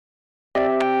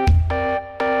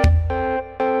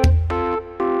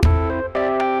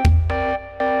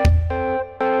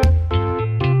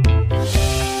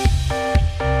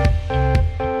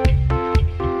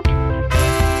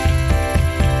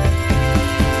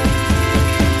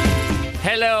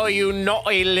you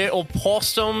naughty little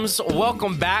possums.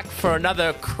 Welcome back for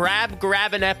another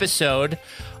crab-grabbing episode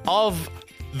of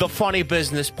the Funny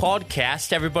Business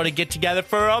Podcast. Everybody get together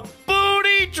for a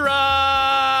booty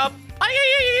drop.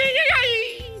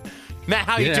 Matt,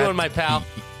 how you doing, my pal?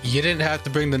 You didn't have to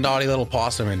bring the naughty little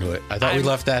possum into it. I thought we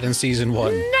left that in season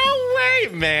 1. No way,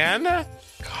 man.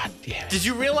 God damn it. Did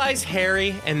you realize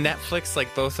Harry and Netflix,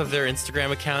 like both of their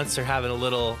Instagram accounts, are having a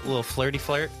little flirty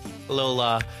flirt? A little,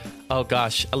 a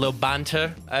little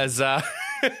banter, as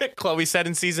Chloe said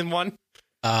in season 1?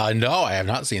 No, I have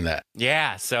not seen that.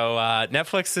 Yeah, so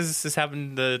Netflix is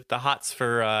having the hots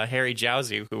for Harry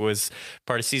Jowsey, who was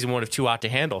part of season 1 of Too Hot to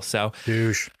Handle. So,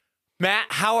 Douche. Matt,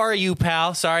 how are you,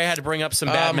 pal? Sorry I had to bring up some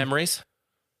bad memories.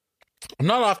 I'm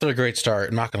not off to a great start,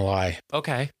 I'm not going to lie.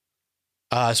 Okay.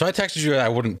 So I texted you that I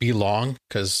wouldn't be long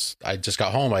because I just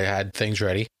got home. I had things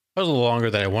ready. I was a little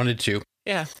longer than I wanted to.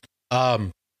 Yeah.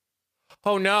 Oh,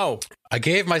 no. I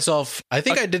gave myself, I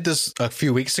think I did this a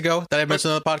few weeks ago that I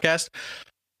mentioned on the podcast.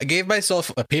 I gave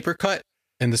myself a paper cut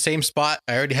in the same spot.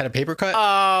 I already had a paper cut.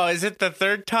 Oh, is it the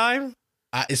third time?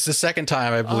 It's the second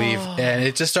time, I believe. And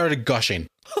it just started gushing.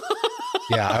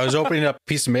 Yeah, I was opening up a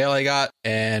piece of mail I got,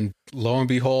 and lo and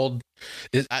behold,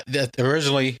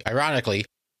 originally, ironically,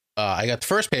 I got the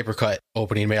first paper cut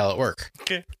opening mail at work.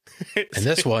 Okay. And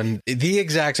this one, the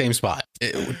exact same spot.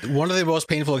 One of the most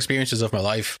painful experiences of my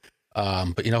life.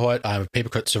 But you know what? I'm a paper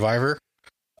cut survivor,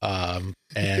 and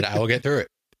I will get through it.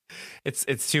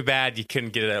 It's too bad you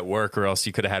couldn't get it at work, or else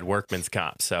you could have had workman's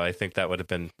comp. So I think that would have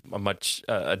been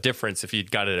a difference if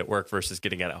you'd got it at work versus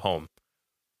getting it at home.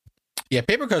 Yeah,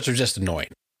 paper cuts are just annoying.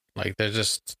 Like they're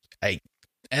just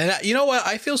you know what?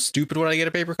 I feel stupid when I get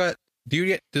a paper cut.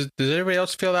 Does everybody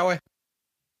else feel that way?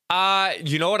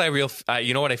 You know what I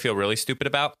feel really stupid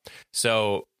about?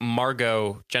 So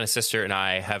Margot, Jenna's sister, and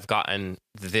I have gotten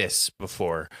this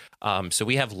before. So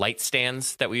we have light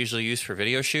stands that we usually use for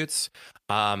video shoots.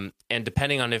 And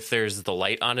depending on if there's the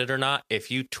light on it or not,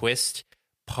 if you twist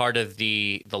part of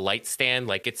the light stand,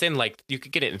 like it's in, like you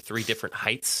could get it in 3 different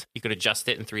heights. You could adjust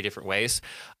it in 3 different ways.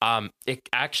 It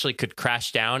actually could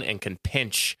crash down and can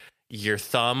pinch your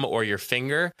thumb or your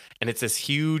finger. And it's this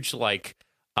huge, like,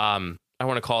 I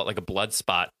want to call it like a blood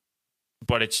spot,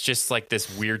 but it's just like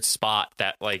this weird spot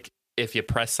that, like, if you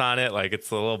press on it, like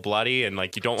it's a little bloody, and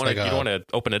like you don't want to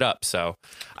open it up. So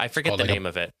I forget the name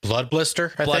of it. Blood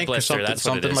blister, I think, blister, or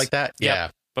something like that. Yep. Yeah,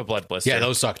 a blood blister. Yeah,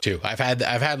 those suck too. I've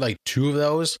had like 2 of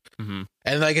those, and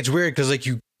like it's weird because like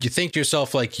you think to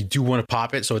yourself like you do want to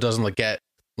pop it so it doesn't like get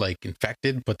like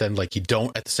infected, but then like you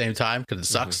don't at the same time because it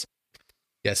sucks.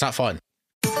 Yeah, it's not fun.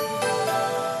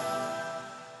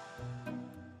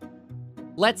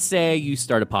 Let's say you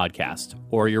start a podcast,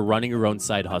 or you're running your own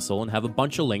side hustle and have a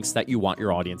bunch of links that you want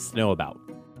your audience to know about.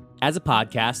 As a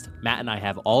podcast, Matt and I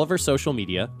have all of our social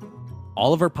media,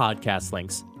 all of our podcast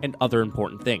links, and other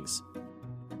important things.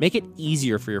 Make it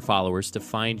easier for your followers to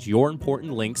find your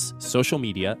important links, social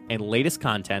media, and latest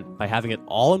content by having it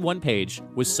all in one page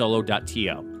with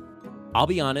Solo.to. I'll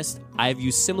be honest, I have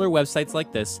used similar websites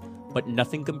like this, but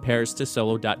nothing compares to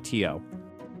Solo.to.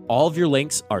 All of your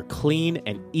links are clean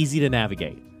and easy to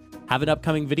navigate. Have an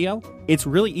upcoming video? It's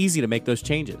really easy to make those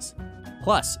changes.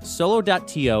 Plus,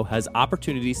 Solo.to has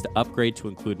opportunities to upgrade to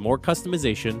include more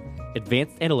customization,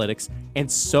 advanced analytics, and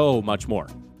so much more.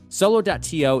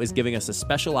 Solo.to is giving us a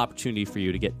special opportunity for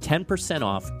you to get 10%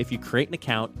 off if you create an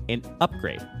account and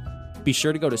upgrade. Be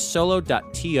sure to go to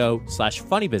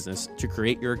solo.to/funnybusiness to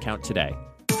create your account today.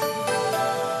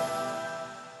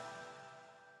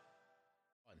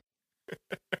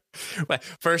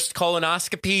 First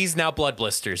colonoscopies, now blood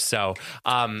blisters. So,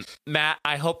 Matt,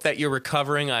 I hope that you're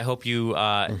recovering. I hope you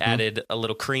added a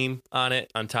little cream on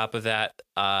it on top of that.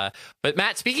 But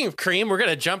Matt, speaking of cream, we're going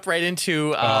to jump right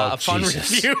into a fun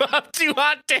review of Too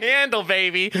Hot to Handle,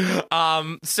 baby.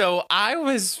 So I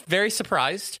was very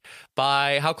surprised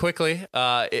by how quickly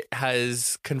it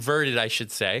has converted, I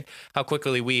should say, how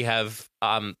quickly we have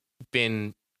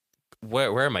been,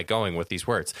 where am I going with these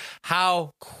words?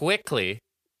 How quickly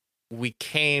we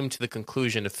came to the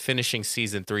conclusion of finishing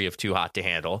season 3 of Too Hot to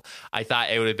Handle. I thought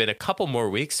it would have been a couple more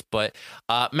weeks, but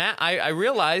Matt, I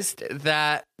realized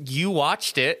that you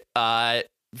watched it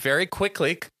very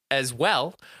quickly as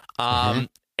well. And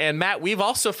Matt, we've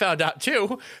also found out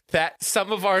too that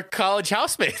some of our college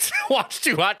housemates watch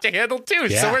Too Hot to Handle too.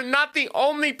 Yeah. So we're not the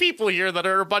only people here that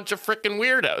are a bunch of freaking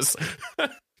weirdos.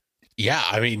 Yeah,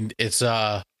 I mean, it's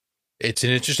an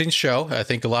interesting show. I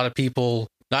think a lot of people,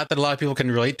 not that a lot of people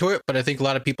can relate to it, but I think a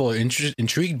lot of people are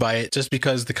intrigued by it just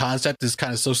because the concept is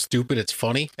kind of so stupid. It's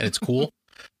funny and it's cool.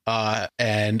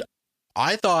 And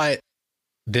I thought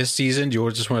this season, do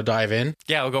you just want to dive in?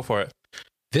 Yeah, we'll go for it.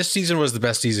 This season was the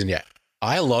best season yet.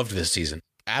 I loved this season.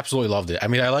 Absolutely loved it. I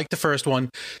mean, I liked the first one.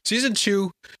 Season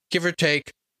 2, give or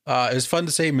take, it was fun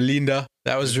to say Melinda.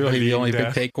 That was really the only big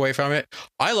takeaway from it.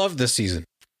 I loved this season,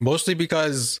 mostly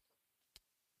because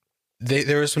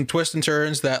there were some twists and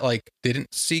turns that like they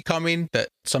didn't see coming. That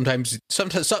sometimes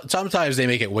they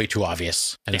make it way too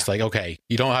obvious, and it's like, okay,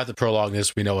 you don't have to prolong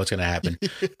this. We know what's going to happen.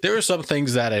 There were some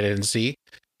things that I didn't see,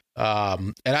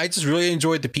 and I just really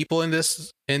enjoyed the people in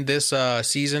this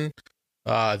season.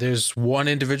 There's one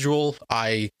individual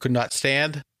I could not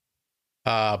stand,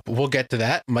 but we'll get to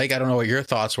that. Mike, I don't know what your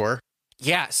thoughts were.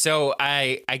 Yeah, so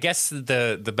I guess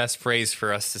the best phrase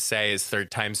for us to say is third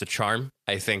time's a charm.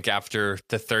 I think after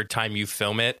the third time you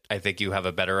film it, I think you have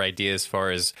a better idea as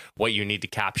far as what you need to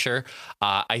capture.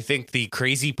 I think the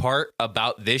crazy part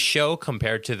about this show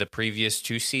compared to the previous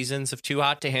 2 seasons of Too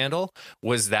Hot to Handle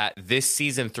was that this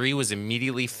season 3 was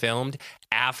immediately filmed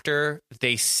after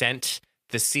they sent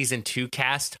the season 2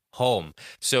 cast home.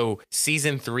 So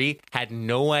season 3 had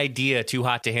no idea Too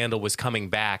Hot to Handle was coming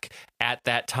back at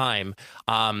that time.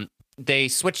 They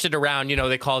switched it around. You know,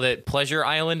 they called it Pleasure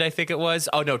Island, I think it was.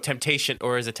 Oh, no, Temptation.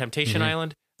 Or is it Temptation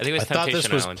Island? I think it was Temptation Island. I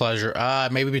thought this was Pleasure.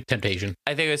 Maybe Temptation.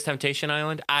 I think it was Temptation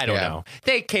Island. I don't know.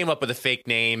 They came up with a fake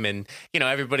name, and, you know,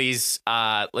 everybody's,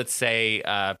 let's say,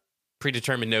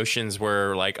 predetermined notions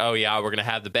were like, oh yeah, we're gonna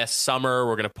have the best summer,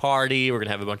 we're gonna party, we're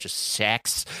gonna have a bunch of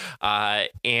sex,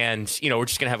 and you know, we're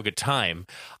just gonna have a good time.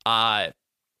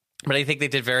 But I think they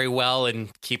did very well in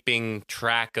keeping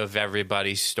track of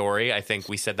everybody's story. I think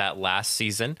we said that last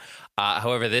season.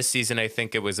 However, this season, I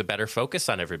think it was a better focus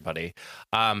on everybody.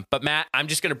 But Matt, I'm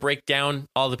just going to break down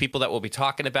all the people that we'll be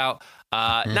talking about.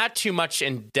 Not too much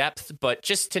in depth, but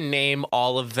just to name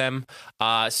all of them.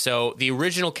 So the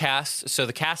original cast, so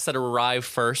the cast that arrived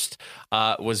first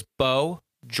was Bo,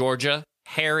 Georgia,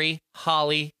 Harry,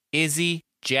 Holly, Izzy,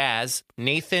 Jazz,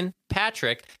 Nathan,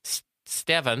 Patrick,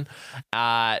 Steven,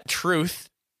 Truth,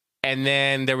 and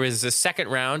then there was a second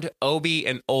round, Obi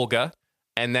and Olga,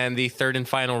 and then the third and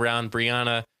final round,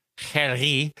 Brianna,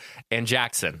 Harry, and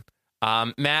Jackson.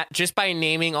 Matt, just by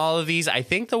naming all of these, I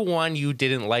think the one you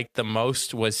didn't like the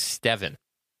most was Steven.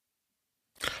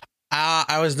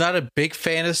 I was not a big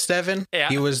fan of Steven. Yeah.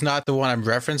 He was not the one I'm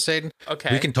referencing.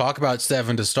 Okay. We can talk about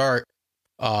Steven to start.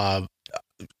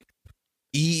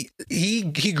 He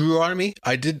grew on me.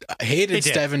 I hated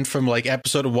Steven from like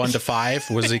episode 1 to 5.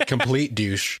 Was a complete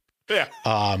douche. Yeah.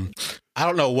 I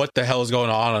don't know what the hell is going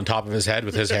on top of his head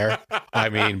with his hair. I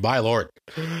mean, my lord.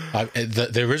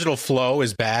 The original Flo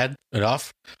is bad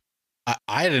enough.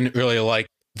 I didn't really like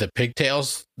the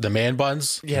pigtails, the man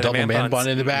buns, double man bun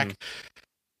in the back.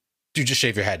 Dude, just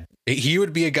shave your head. He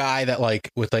would be a guy that like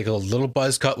with like a little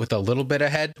buzz cut with a little bit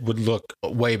of head would look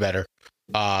way better.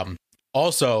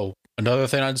 Also, another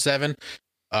thing on Steven,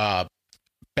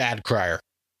 bad crier.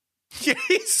 Yeah,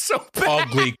 he's so bad.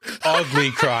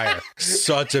 Ugly crier.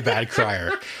 Such a bad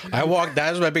crier. That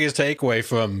was my biggest takeaway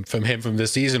from him from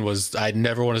this season was I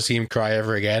never want to see him cry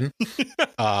ever again.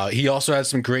 He also had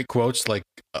some great quotes, like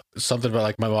something about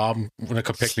like my mom want to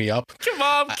come pick me up.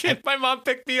 My mom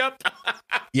pick me up.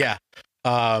 Yeah.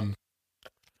 But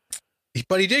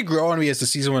he did grow on me as the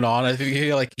season went on. I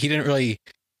feel like he didn't really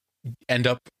end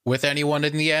up with anyone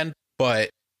in the end, but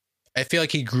I feel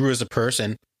like he grew as a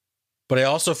person. But I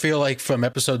also feel like from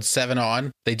episode 7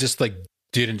 on, they just like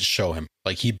didn't show him.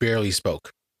 Like he barely spoke.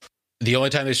 The only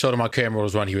time they showed him on camera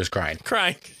was when he was crying.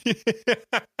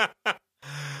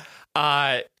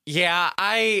 Yeah,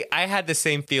 I had the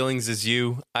same feelings as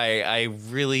you. I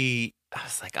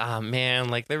was like, oh man,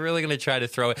 like they're really gonna try to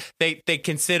throw it. They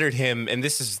considered him, and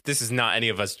this is not any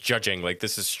of us judging. Like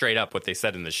this is straight up what they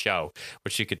said in the show,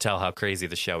 which you could tell how crazy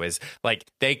the show is. Like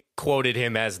they quoted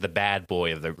him as the bad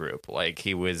boy of the group. Like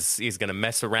he's gonna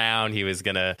mess around. He was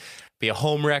gonna be a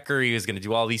homewrecker. He was gonna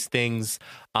do all these things.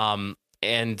 And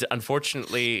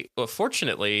fortunately,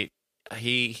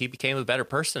 he became a better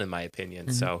person in my opinion.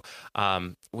 Mm-hmm. So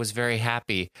was very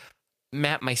happy.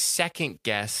 Matt, my second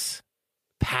guess.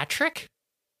 Patrick?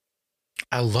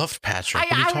 I loved Patrick.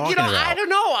 What are you talking about? I don't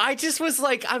know. I just was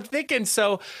like, I'm thinking.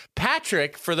 So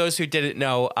Patrick, for those who didn't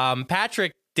know,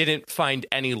 Patrick didn't find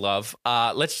any love.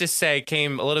 Let's just say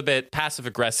came a little bit passive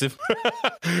aggressive.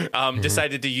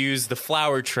 Decided to use the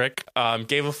flower trick.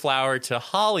 Gave a flower to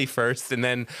Holly first, and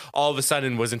then all of a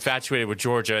sudden was infatuated with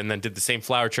Georgia, and then did the same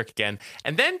flower trick again,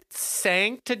 and then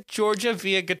sang to Georgia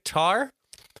via guitar.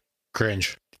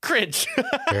 Cringe.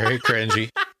 Very cringy.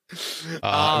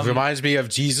 It reminds me of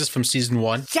Jesus from season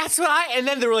 1. That's what and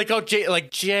then they were like, oh,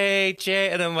 Jay,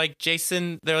 and I'm like,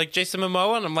 Jason, they're like, Jason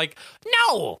Momoa, and I'm like,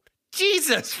 no,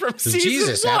 Jesus from season 1.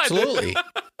 Jesus, absolutely.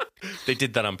 They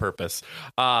did that on purpose.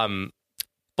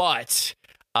 But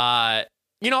I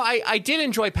did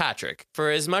enjoy Patrick for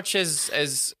as much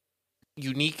as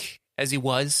unique as he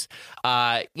was.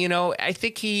 I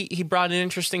think he brought an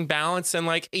interesting balance, and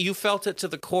like you felt it to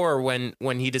the core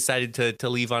when he decided to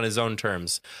leave on his own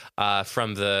terms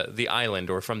from the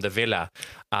island or from the villa.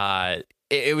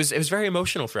 It was very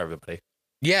emotional for everybody.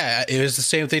 Yeah, it was the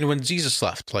same thing when Jesus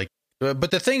left. Like, but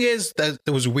the thing is that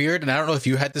it was weird, and I don't know if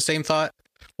you had the same thought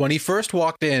when he first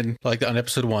walked in, like on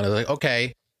episode 1. I was like,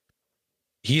 okay,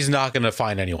 he's not gonna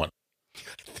find anyone.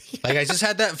 Like, I just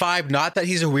had that vibe, not that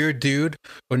he's a weird dude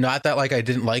or not that like I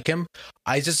didn't like him.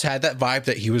 I just had that vibe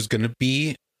that he was going to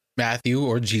be Matthew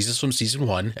or Jesus from season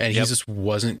 1, and he just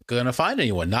wasn't going to find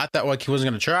anyone. Not that like he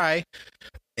wasn't going to try.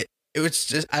 It was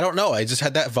just, I don't know. I just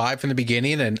had that vibe from the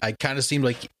beginning, and I kind of seemed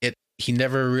like he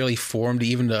never really formed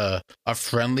even a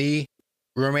friendly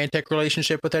romantic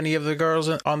relationship with any of the girls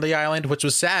on the island, which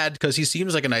was sad because he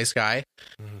seems like a nice guy.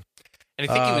 Mm-hmm. And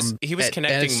I think he was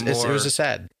connecting more. It was just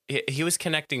sad. He was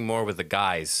connecting more with the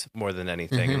guys more than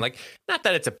anything. Mm-hmm. And like, not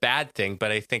that it's a bad thing,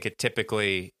 but I think it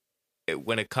typically,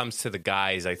 when it comes to the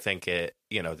guys, I think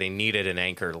they needed an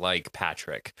anchor like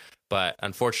Patrick. But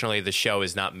unfortunately, the show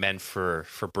is not meant for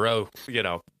bros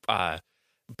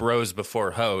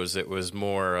before hoes. It was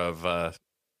more of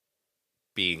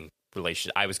being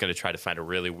relationship. I was going to try to find a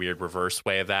really weird reverse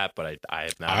way of that, but I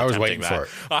have not. I was waiting for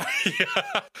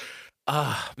it.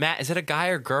 Matt, is it a guy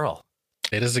or girl?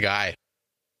 It is a guy.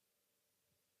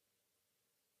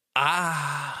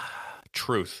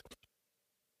 Truth.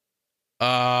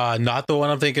 Not the one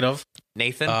I'm thinking of.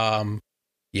 Nathan?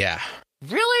 Yeah.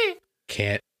 Really?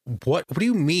 Can't. What do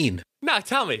you mean? No,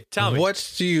 tell me.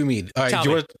 What do you mean? All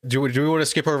right, do we want to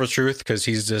skip over Truth because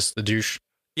he's just a douche?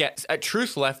 Yeah,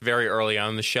 Truth left very early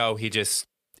on in the show. He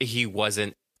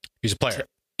wasn't. He's a player.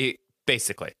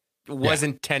 Basically,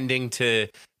 wasn't tending to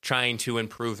trying to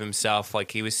improve himself.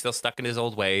 Like, he was still stuck in his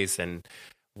old ways, and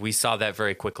we saw that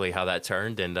very quickly how that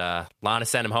turned. And Lana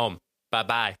sent him home.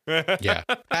 Bye. Yeah,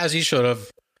 as he should have.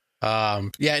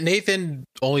 Nathan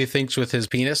only thinks with his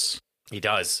penis. He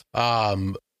does.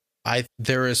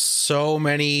 There is so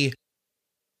many,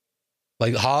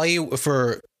 like, Holly,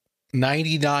 for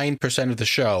 99% of the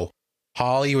show,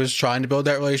 Holly was trying to build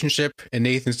that relationship, and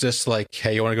Nathan's just like,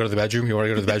 hey, you want to go to the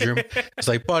bedroom? It's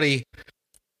like, buddy,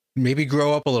 maybe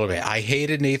grow up a little bit. I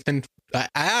hated Nathan. I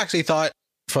actually thought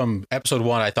from episode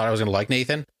 1, I thought I was going to like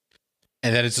Nathan,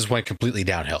 and then it just went completely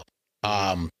downhill.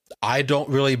 I don't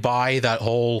really buy that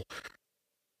whole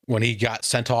when he got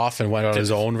sent off and went on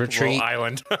his own retreat.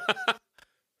 Island.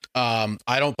 I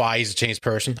don't buy he's a changed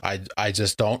person. I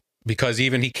just don't, because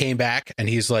even he came back and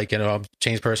he's like, I'm a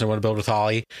changed person, I want to build with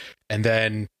Holly, and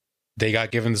then they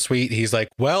got given the suite. He's like,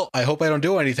 well, I hope I don't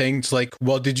do anything. It's like,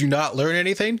 well, did you not learn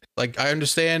anything? Like, I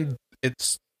understand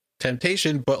it's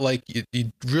temptation, but like you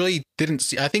really didn't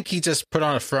see. I think he just put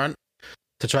on a front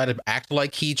to try to act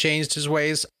like he changed his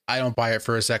ways. I don't buy it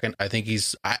for a second. I think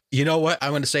you know what?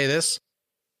 I'm going to say this.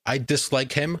 I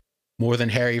dislike him more than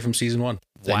Harry from season 1.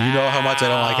 Wow. And you know how much I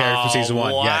don't like Harry from season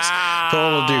 1. Wow. Yes.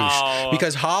 Total douche.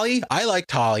 Because Holly, I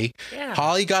liked Holly. Yeah.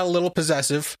 Holly got a little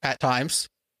possessive at times.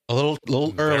 A little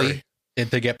early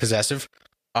to get possessive.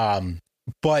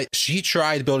 But she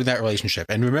tried building that relationship.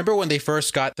 And remember when they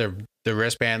first got the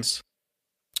wristbands?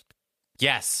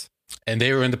 Yes. And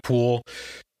they were in the pool,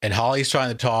 and Holly's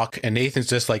trying to talk, and Nathan's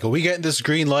just like, are we getting this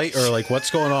green light, or like, what's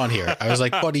going on here? I was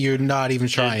like, buddy, you're not even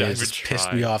trying. It just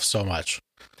pissed me off so much.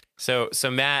 So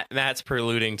Matt's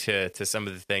preluding to some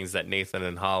of the things that Nathan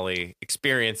and Holly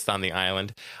experienced on the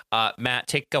island. Matt,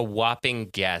 take a whopping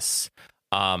guess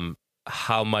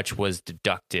how much was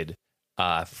deducted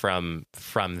from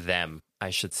them, I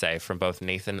should say, from both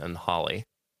Nathan and Holly.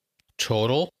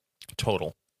 Total.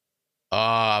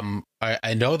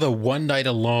 I know the one night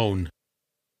alone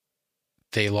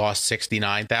they lost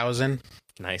 69,000.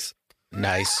 Nice.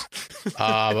 They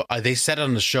said it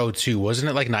on the show too, wasn't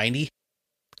it like 90?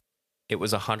 It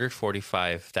was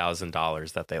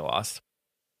 $145,000 that they lost.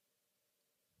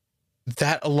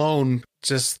 That alone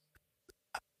just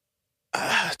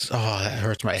that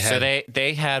hurts my head. So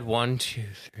they had 1, 2,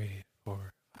 3, 4,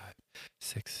 5,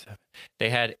 6, 7. They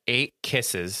had 8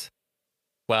 kisses.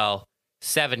 Well,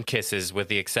 7 kisses with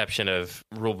the exception of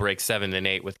rule break 7 and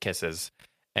 8 with kisses.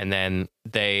 And then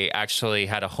they actually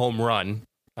had a home run.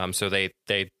 So they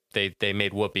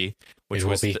made whoopee, which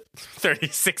was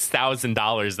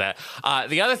 $36,000. That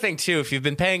the other thing too, if you've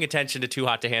been paying attention to Too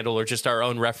Hot to Handle or just our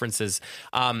own references,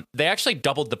 they actually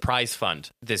doubled the prize fund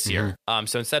this year.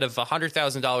 So instead of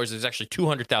 $100,000, it was actually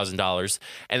 $200,000,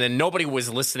 and then nobody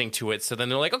was listening to it. So then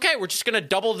they're like, okay, we're just gonna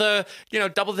double the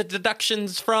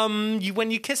deductions from you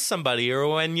when you kiss somebody or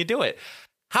when you do it.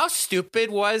 How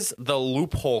stupid was the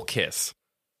loophole kiss?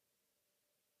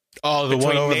 Oh, the one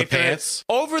Between over the Nathan- pants.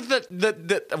 Over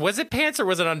the was it pants or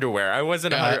was it underwear? I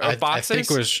wasn't or I boxers.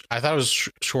 think it was. I thought it was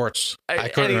shorts. I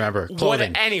couldn't Any- remember.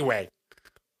 Clothing. Anyway,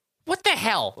 what the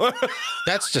hell?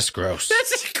 That's just gross.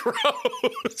 That's just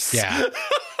gross. Yeah.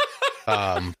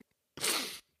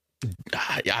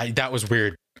 That was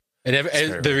weird. And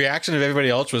terrible. the reaction of everybody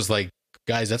else was like,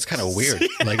 guys, that's kind of weird.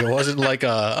 Like, it wasn't like,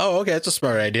 oh, okay, that's a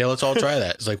smart idea. Let's all try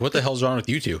that. It's like, what the hell's wrong with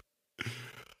you two?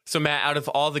 So Matt, out of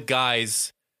all the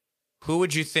guys, who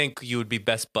would you think you would be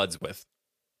best buds with?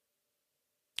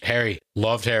 Harry.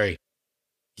 Loved Harry.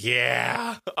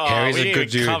 Yeah. Oh, Harry's we a didn't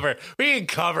good even dude. we didn't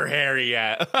cover Harry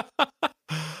yet.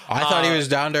 I thought he was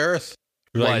down to earth.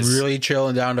 Like, was. really chill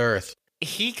and down to earth.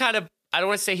 He kind of, I don't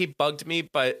want to say he bugged me,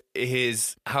 but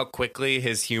how quickly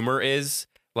his humor is.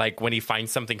 Like when he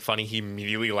finds something funny, he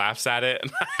immediately laughs at it.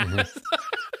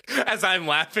 As I'm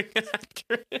laughing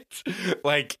after it.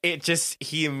 Like it just,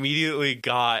 he immediately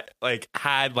was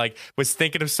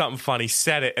thinking of something funny,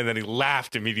 said it, and then he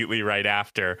laughed immediately right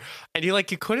after. And you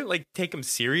couldn't take him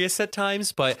serious at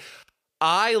times, but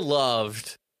I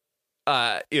loved,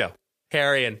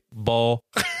 Harry and Bo.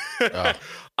 Oh.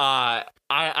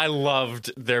 I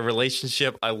loved their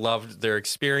relationship. I loved their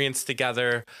experience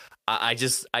together. I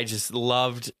just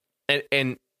loved,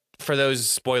 and for those,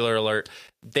 spoiler alert,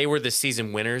 they were the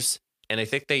season winners, and I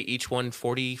think they each won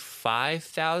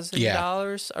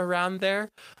 $45,000 around there.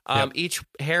 Yep. Each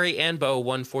Harry and Bo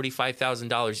won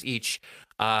 $45,000 each,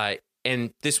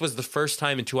 and this was the first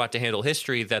time in Too Hot to Handle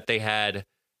history that they had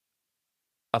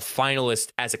a finalist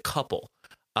as a couple.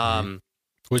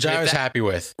 Which I was happy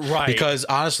with. Right. Because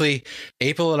honestly,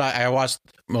 April and I watched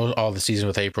all the season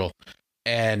with April,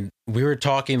 and we were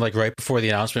talking right before the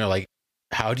announcement, like,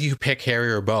 how do you pick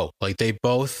Harry or Bo? Like, they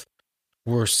both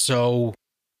were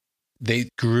they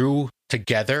grew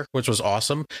together, which was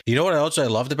awesome. You know what else I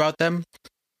loved about them?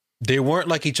 They weren't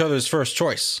like each other's first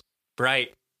choice.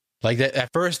 Right. Like, at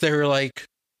first they were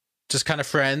just kind of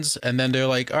friends, and then they're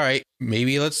like, all right,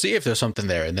 maybe let's see if there's something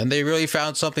there. And then they really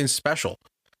found something special.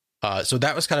 So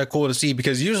that was kind of cool to see,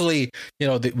 because usually,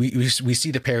 we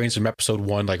see the pairings from episode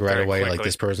 1, right Very away, quickly. like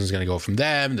this person's going to go from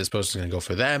them, this person's going to go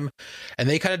for them. And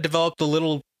they kind of developed a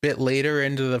little bit later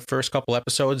into the first couple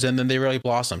episodes, and then they really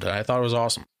blossomed. And I thought it was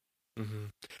awesome. Mm-hmm.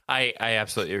 I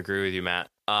absolutely agree with you, Matt.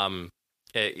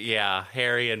 Yeah,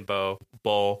 Harry and Bo.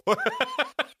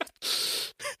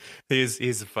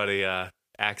 He's a funny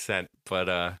accent,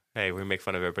 but hey, we make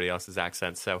fun of everybody else's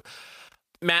accents. So,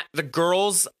 Matt, the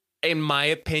girls, in my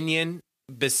opinion,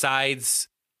 besides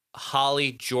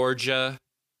Holly, Georgia,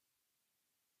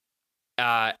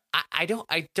 I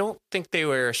don't think they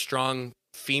were a strong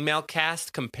female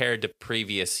cast compared to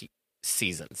previous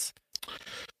seasons.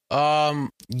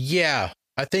 Yeah,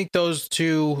 I think those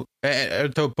two,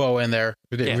 throw Bo in there,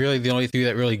 really the only two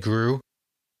that really grew,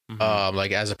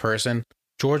 as a person.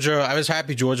 Georgia, I was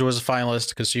happy Georgia was a finalist,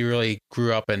 because she really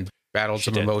grew up and battled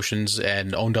some emotions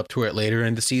and owned up to it later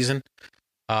in the season.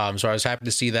 So I was happy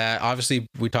to see that. Obviously,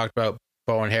 we talked about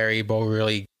Bo and Harry. Bo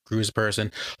really grew as a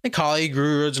person. I think Holly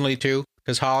grew originally too,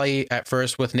 because Holly at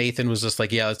first with Nathan was just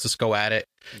like, yeah, let's just go at it.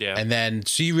 Yeah. And then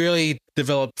she really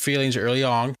developed feelings early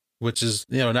on, which is,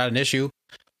 not an issue.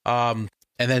 And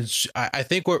then I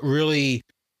think what really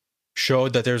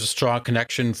showed that there's a strong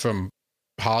connection from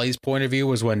Holly's point of view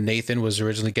was when Nathan was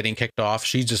originally getting kicked off.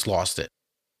 She just lost it,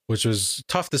 which was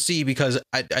tough to see, because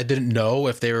I didn't know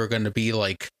if they were going to be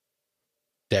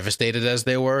devastated as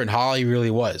they were, and Holly really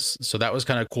was. So that was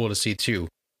kind of cool to see too.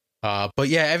 But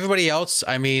yeah, everybody else,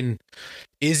 I mean,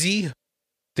 Izzy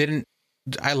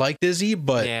I liked Izzy,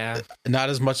 but not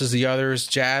as much as the others.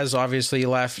 Jazz obviously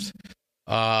left.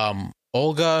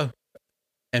 Olga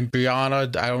and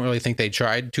Brianna, I don't really think they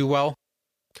tried too well.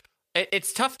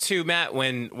 It's tough too, Matt,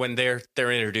 when they're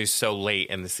introduced so late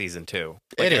in the season too.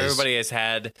 Everybody has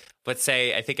had, let's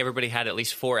say, I think everybody had at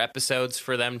least 4 episodes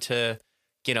for them to,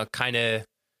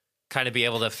 kind of be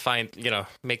able to find,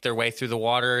 make their way through the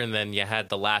water. And then you had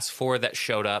the last 5,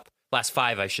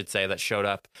 I should say, that showed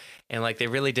up. And they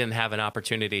really didn't have an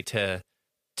opportunity to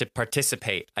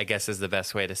participate, I guess is the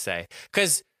best way to say.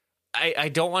 Because I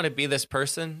don't want to be this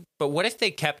person, but what if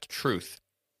they kept Truth?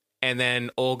 And then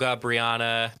Olga,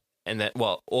 Brianna,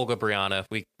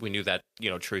 we knew that,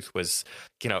 Truth was,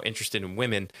 interested in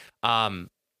women.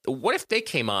 What if they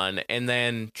came on and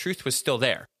then Truth was still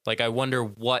there? I wonder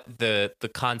what the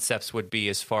concepts would be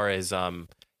as far as, him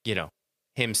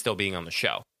still being on the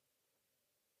show.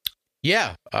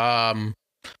 Yeah. I don't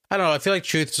know. I feel like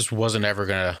Truth just wasn't ever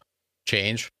going to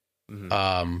change.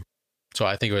 Mm-hmm. So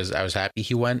I think I was happy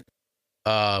he went.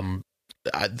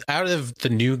 out of the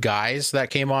new guys that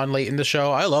came on late in the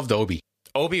show, I loved Obi.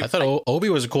 Obi. I thought Obi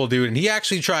was a cool dude, and he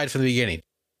actually tried from the beginning.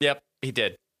 Yep, he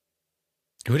did.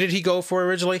 Who did he go for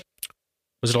originally?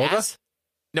 Was it Olga? Jazz?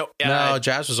 No, No,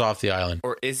 Jazz was off the island.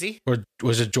 or is he? Or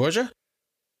was it Georgia?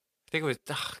 I think it was.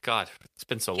 Oh God, it's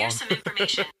been so long. Here's some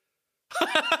information.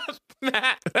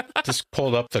 Matt, Just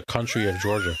pulled up the country of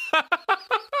Georgia.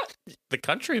 the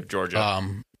country of Georgia.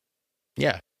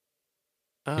 Yeah.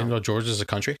 Oh. You know Georgia's a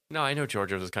country? No, I know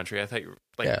Georgia was a country. I thought you were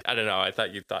like, Yeah. I don't know. I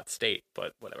thought you thought state,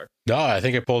 but whatever. No, I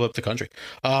think it pulled up the country.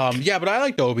 Yeah, but I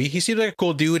liked Obi. He seemed like a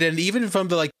cool dude, and even from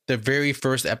the very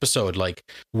first episode, like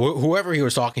whoever he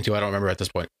was talking to, I don't remember at this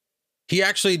point. He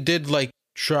actually did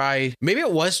try. Maybe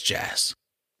it was Jazz.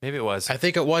 Maybe it was. I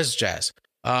think it was Jazz.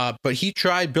 But he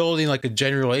tried building a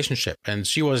genuine relationship, and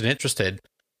she wasn't interested.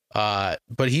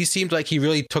 But he seemed like he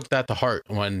really took that to heart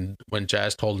when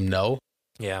Jazz told him no.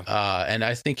 Yeah. And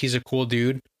I think he's a cool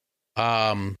dude.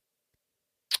 The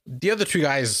other two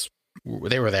guys,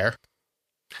 they were there.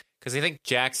 Because I think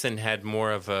Jackson had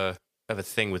more of a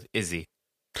thing with Izzy.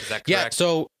 Is that correct? Yeah.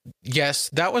 So yes,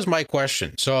 that was my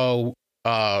question. So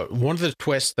one of the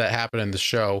twists that happened in the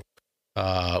show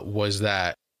was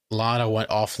that Lana went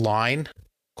offline,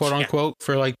 quote unquote,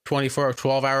 for 24 or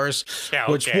 12 hours. Yeah,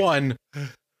 Which one?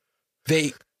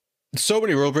 So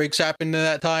many rule breaks happened in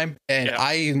that time, and Yeah.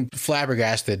 I am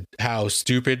flabbergasted how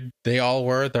stupid they all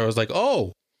were. That was like,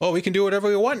 oh, we can do whatever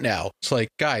we want now. It's like,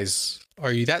 guys,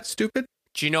 are you that stupid?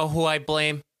 Do you know who I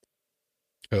blame?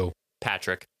 Who?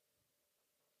 Patrick.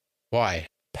 Why?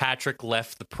 Patrick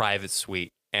left the private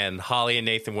suite, and Holly and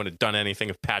Nathan wouldn't have done anything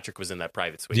if Patrick was in that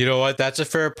private suite. You know what? That's a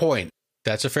fair point.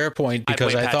 Because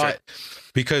blame I thought,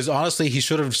 because honestly, he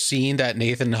should have seen that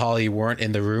Nathan and Holly weren't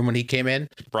in the room when he came in,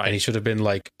 Right. and he should have been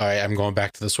like, all right, I'm going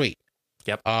back to the suite.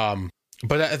 Yep.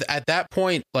 But at that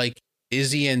point,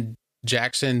 Izzy and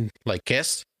Jackson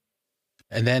kissed,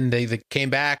 and then they came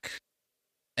back,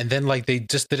 and then they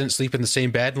just didn't sleep in the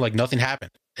same bed, and nothing happened.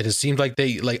 It just seemed like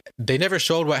they never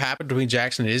showed what happened between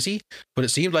Jackson and Izzy, but it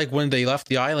seemed like when they left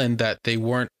the island that they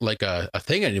weren't a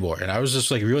thing anymore, and I was just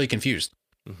really confused.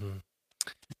 Mm-hmm.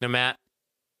 Now, Matt,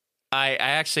 I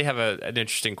actually have an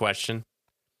interesting question.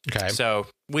 Okay. So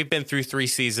we've been through 3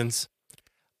 seasons.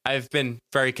 I've been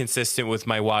very consistent with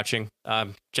my watching.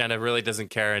 Jenna really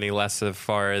doesn't care any less as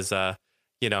far as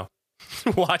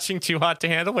watching Too Hot to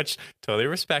Handle, which totally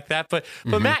respect that. But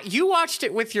Matt, you watched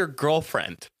it with your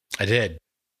girlfriend. I did.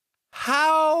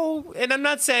 How? And I'm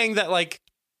not saying that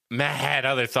Matt had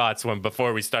other thoughts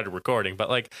before we started recording,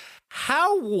 but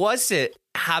how was it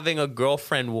having a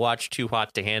girlfriend watch Too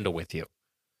Hot to Handle with you?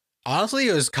 Honestly,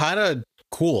 it was kind of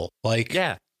cool.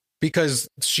 Yeah. Because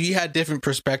she had different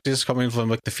perspectives coming from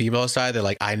the female side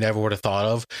that I never would have thought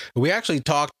of. We actually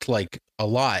talked a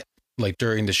lot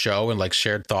during the show and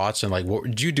shared thoughts and what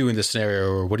would you do in this scenario,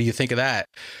 or what do you think of that?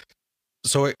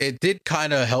 So it did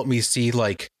kind of help me see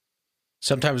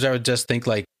sometimes I would just think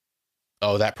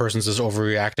oh, that person's just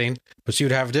overreacting, but she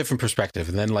would have a different perspective.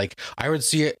 And then I would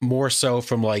see it more so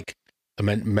from a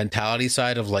mentality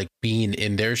side of being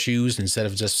in their shoes instead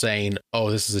of just saying,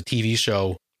 oh, this is a TV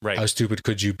show. Right. How stupid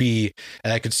could you be?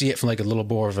 And I could see it from a little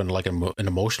more of an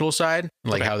emotional side,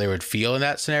 Okay. how they would feel in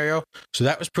that scenario. So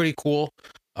that was pretty cool.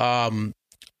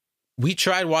 We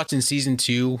tried watching season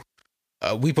 2.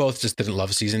 We both just didn't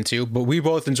love season 2, but we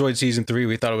both enjoyed season 3.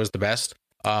 We thought it was the best.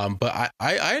 But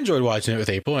I enjoyed watching it with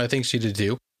April, and I think she did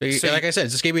too. So I said, it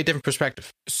just gave me a different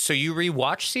perspective. So you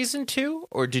rewatched season 2,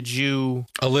 or did you?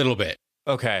 A little bit.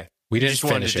 Okay. We You didn't just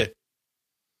wanted finish to- it.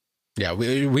 Yeah,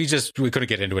 we couldn't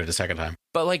get into it a second time.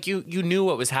 But you knew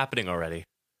what was happening already.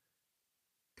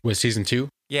 With season 2?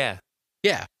 Yeah.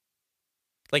 Yeah.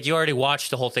 You already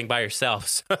watched the whole thing by yourself.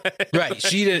 So. Right.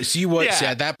 She didn't. She was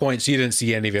Yeah. at that point. She didn't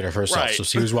see any of it herself, Right. so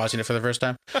she was watching it for the first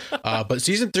time. But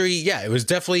season 3, yeah, it was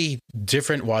definitely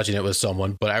different watching it with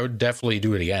someone. But I would definitely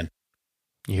do it again.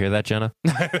 You hear that, Jenna?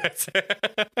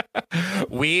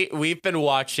 We've been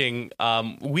watching.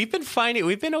 We've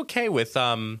been okay with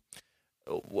Netflix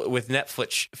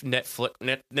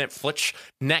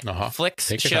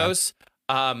Take your shows.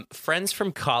 Friends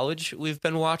from College we've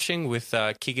been watching with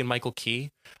Keegan Michael Key.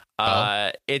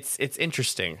 It's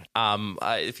interesting.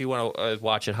 If you want to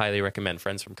watch it, highly recommend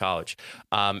Friends from College.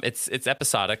 It's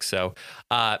episodic, so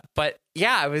but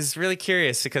yeah, I was really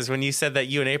curious because when you said that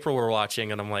you and April were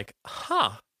watching, and I'm like,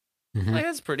 Mhm.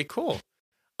 that's pretty cool.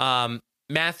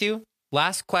 Matthew,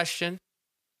 last question.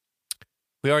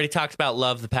 We already talked about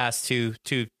love the past two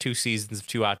seasons of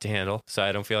Too Hot to Handle, so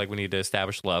I don't feel like we need to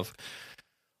establish love.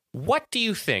 What do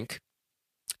you think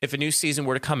if a new season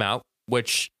were to come out,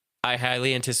 which I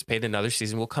highly anticipate another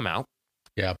season will come out?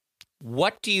 Yeah.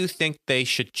 What do you think they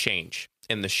should change?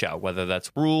 in the show, whether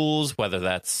that's rules, whether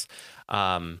that's,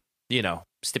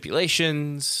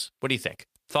 stipulations. What do you think?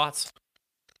 Thoughts?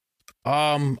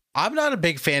 I'm not a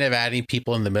big fan of adding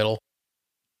people in the middle,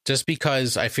 just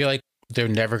because I feel like they're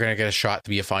never going to get a shot to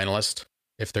be a finalist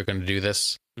if they're going to do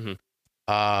this.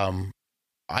 Mm-hmm.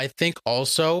 I think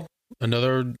also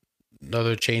another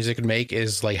change they could make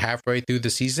is like halfway through the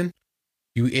season,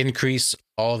 you increase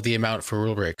all of the amount for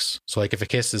rule breaks. So like if a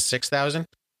kiss is 6,000,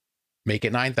 make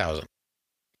it 9,000.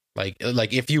 Like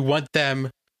if you want them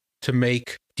to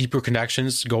make deeper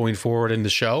connections going forward in the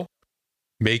show,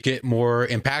 make it more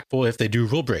impactful if they do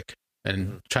rule break,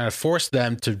 and trying to force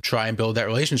them to try and build that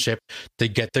relationship to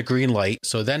get the green light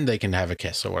so then they can have a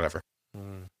kiss or whatever.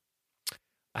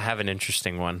 I have an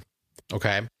interesting one.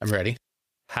 Okay, I'm ready.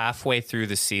 Halfway through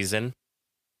the season,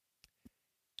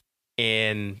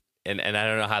 and I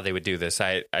don't know how they would do this.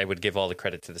 I would give all the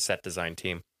credit to the set design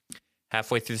team.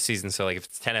 Halfway through the season, so like if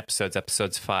it's 10 episodes,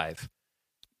 episode's 5,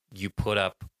 you put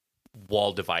up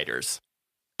wall dividers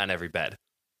on every bed.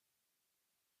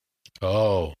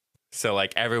 Oh. So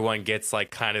like everyone gets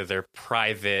like kind of their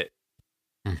private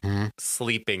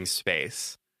sleeping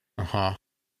space. I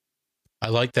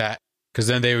like that, because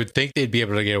then they would think they'd be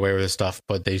able to get away with this stuff,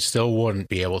 but they still wouldn't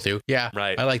be able to. Yeah,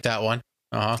 right. I like that one.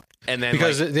 And then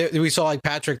because we saw like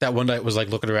Patrick that one night was like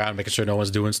looking around, making sure no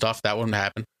one's doing stuff. That wouldn't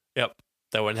happen. Yep,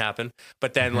 that wouldn't happen.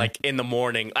 But then like in the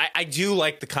morning, I do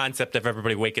like the concept of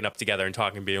everybody waking up together and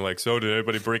talking, being like, so did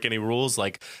anybody break any rules?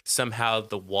 Like somehow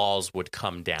the walls would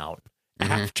come down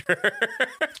after.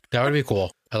 That would be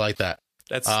cool. I like that.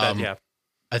 Yeah.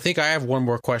 I think I have one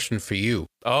more question for you.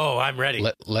 Oh, I'm ready.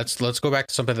 Let's go back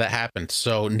to something that happened.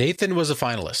 So Nathan was a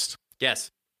finalist. Yes.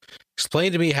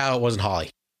 Explain to me how it wasn't Holly.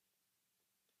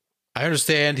 I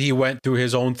understand he went through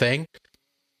his own thing,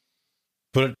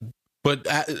 but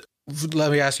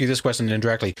let me ask you this question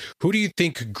indirectly. Who do you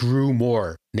think grew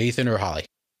more, Nathan or Holly?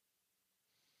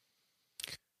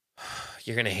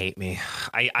 You're going to hate me.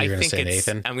 I think it's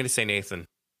Nathan. I'm going to say Nathan.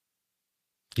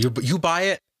 You buy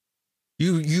it?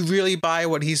 You really buy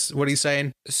what he's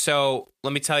saying? So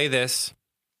let me tell you this.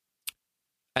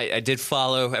 I did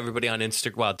follow everybody on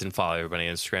Instagram. Well, I didn't follow everybody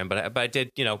on Instagram, but I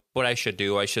did, what I should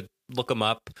do. I should look them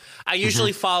up. I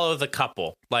usually follow the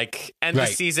couple. Like, end of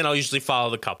the season, I'll usually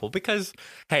follow the couple because,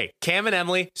 hey, Cam and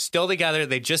Emily still together.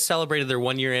 They just celebrated their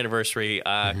 1-year anniversary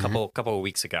a couple of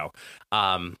weeks ago.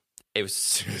 It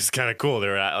was kind of cool. They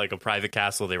were at like a private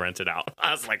castle they rented out.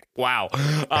 I was like, wow.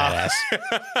 Badass.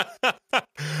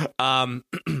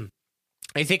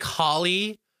 I think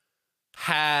Holly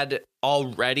had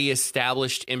already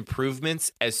established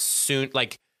improvements as soon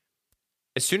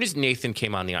as Nathan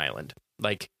came on the island.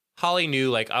 Like Holly knew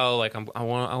like, oh, like I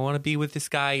want to be with this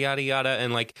guy, yada yada,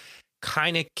 and like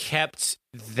kind of kept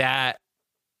that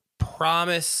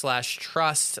promise /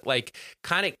 trust, like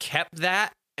kind of kept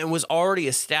that. And was already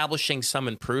establishing some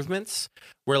improvements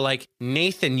where like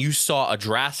Nathan, you saw a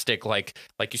drastic, like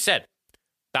you said,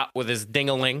 that with his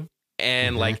ding-a-ling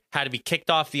and like had to be kicked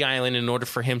off the island in order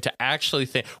for him to actually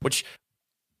think, which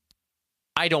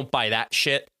I don't buy that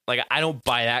shit. Like, I don't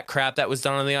buy that crap that was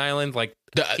done on the island. Like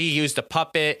he used a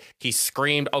puppet. He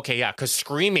screamed. Okay. Yeah. Cause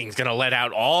screaming's going to let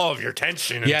out all of your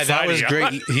tension. Yeah. That was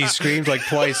great. He screamed like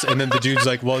twice. And then the dude's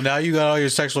like, well, now you got all your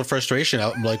sexual frustration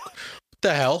out. I'm like,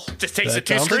 the hell? Just takes it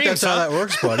 2 I don't screams. Think that's how that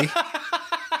works, buddy.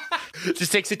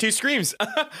 Just takes it 2 screams.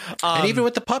 And even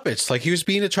with the puppets, like he was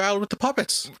being a child with the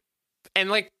puppets.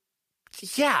 And like,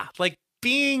 yeah, like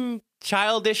being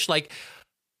childish, like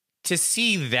to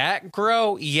see that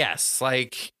grow. Yes.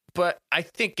 Like, but I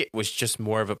think it was just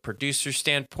more of a producer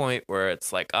standpoint where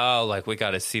it's like, oh, like we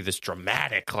got to see this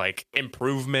dramatic like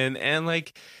improvement. And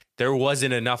like, there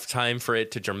wasn't enough time for it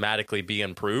to dramatically be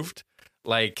improved.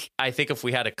 Like, I think if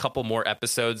we had a couple more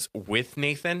episodes with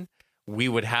Nathan, we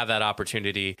would have that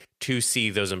opportunity to see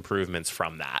those improvements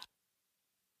from that.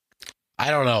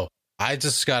 I don't know. I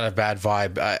just got a bad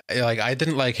vibe. I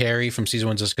didn't like Harry from season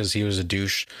 1 just because he was a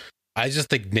douche. I just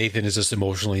think Nathan is just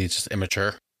emotionally just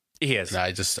immature. He is.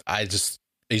 And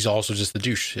he's also just the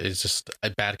douche. It's just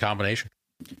a bad combination.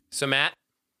 So, Matt,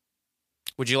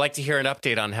 would you like to hear an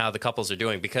update on how the couples are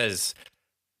doing? Because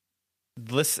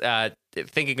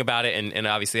thinking about it and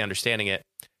obviously understanding it,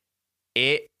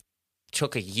 it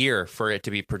took a year for it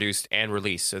to be produced and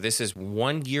released. So this is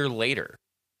 1 year later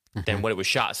than what it was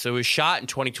shot. So it was shot in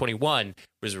 2021,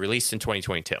 was released in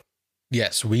 2022.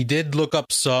 Yes, we did look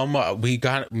up some. Me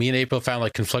and April found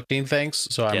like conflicting things.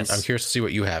 So I'm curious to see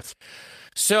what you have.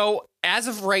 So as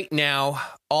of right now,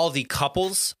 all the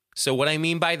couples. So what I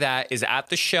mean by that is at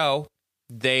the show,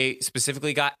 they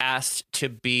specifically got asked to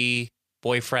be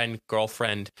boyfriend,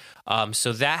 girlfriend.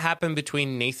 So that happened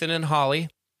between Nathan and Holly.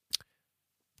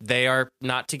 They are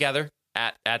not together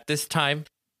at this time.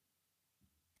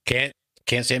 Can't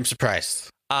say I'm surprised.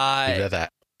 Leave it at that.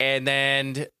 And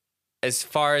then, as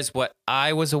far as what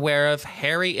I was aware of,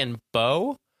 Harry and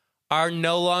Beau are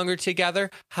no longer together.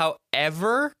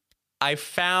 However, I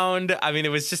found, I mean, it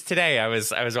was just today. I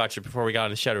was watching before we got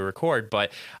on the show to record,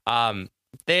 but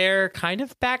they're kind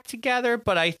of back together.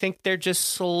 But I think they're just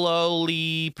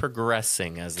slowly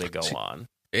progressing as they go on.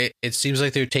 It seems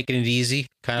like they're taking it easy,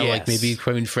 kind of like maybe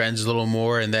becoming friends a little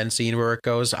more, and then seeing where it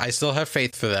goes. I still have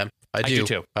faith for them. I do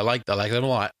too. I like them a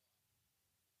lot.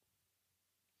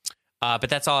 But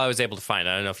that's all I was able to find.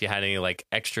 I don't know if you had any like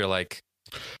extra like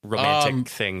romantic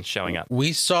thing showing up.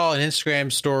 We saw an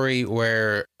Instagram story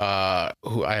where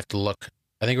who I have to look.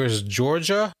 I think it was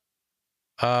Georgia.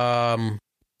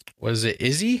 Was it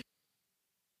Izzy?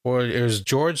 Or it was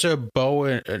Georgia, Beau,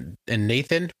 and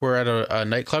Nathan were at a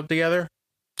nightclub together.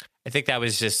 I think that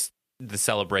was just the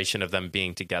celebration of them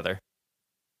being together.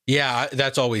 Yeah,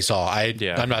 that's all we saw.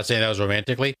 I'm not saying that was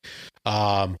romantically,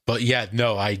 but yeah,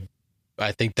 no, I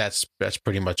think that's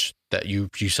pretty much that. You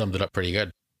summed it up pretty good.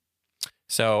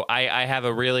 So I have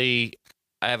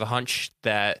a hunch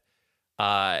that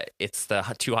it's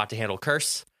the too hot to handle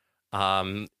curse.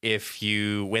 If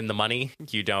you win the money,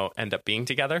 you don't end up being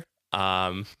together.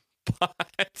 But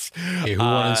who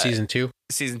won in season 2?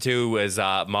 Season 2 was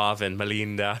Marv and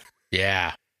Melinda.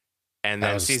 Yeah, and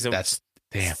then season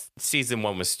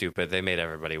 1 was stupid. They made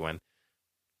everybody win.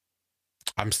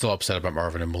 I'm still upset about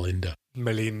Marvin and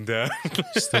Melinda.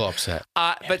 Still upset.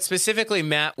 But specifically,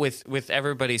 Matt, with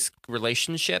everybody's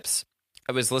relationships,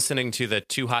 I was listening to the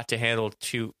Too Hot to Handle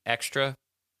 2 Extra.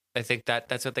 I think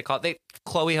that's what they call it.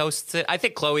 Chloe hosts it. I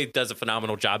think Chloe does a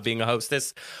phenomenal job being a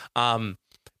hostess.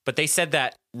 But they said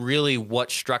that really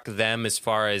what struck them as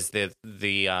far as the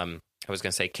I was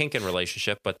going to say kink in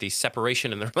relationship, but the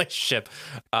separation in the relationship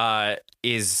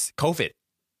is COVID.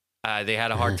 They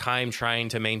had a hard time trying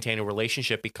to maintain a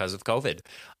relationship because of COVID.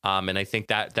 And I think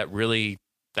that really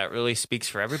speaks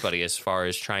for everybody as far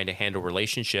as trying to handle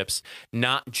relationships,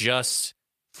 not just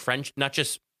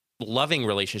loving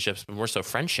relationships, but more so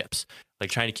friendships,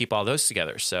 like trying to keep all those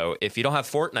together. So if you don't have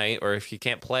Fortnite or if you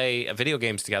can't play video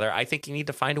games together, I think you need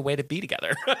to find a way to be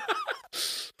together.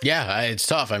 Yeah, it's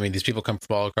tough. I mean, these people come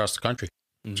from all across the country.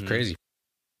 It's crazy.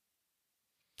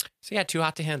 So yeah, Too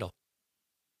Hot to Handle.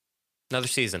 Another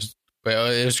season. Well,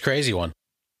 it was a crazy one.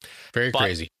 Very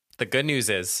crazy. The good news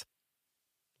is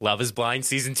Love is Blind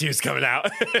season 2 is coming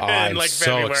out. I'm so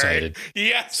February. excited.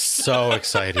 Yes. So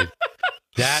excited.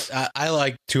 That I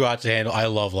like Too Hot to Handle. I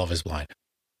love Love is Blind.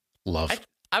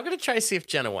 I'm going to try to see if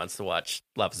Jenna wants to watch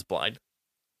Love is Blind.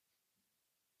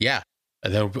 Yeah.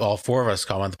 And then all 4 of us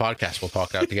come on the podcast. We'll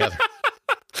talk it out together.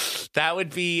 That would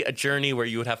be a journey where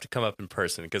you would have to come up in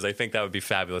person, because I think that would be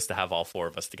fabulous to have all 4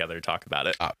 of us together to talk about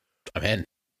it. I'm in.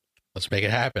 Let's make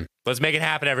it happen. Let's make it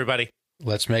happen, everybody.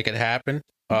 Let's make it happen.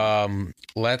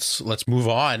 Let's move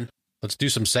on. Let's do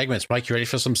some segments. Mike, you ready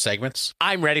for some segments?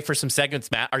 I'm ready for some segments,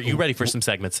 Matt. Are you ready for some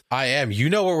segments? I am. You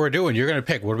know what we're doing. You're going to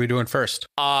pick. What are we doing first?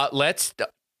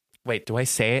 Wait, do I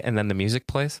say it and then the music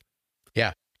plays?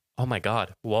 Yeah. Oh my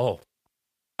God. Whoa.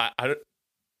 I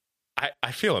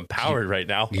feel empowered right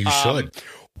now. You should.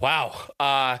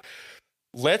 Wow.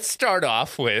 Let's start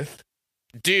off with,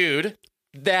 dude,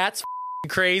 that's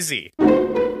crazy.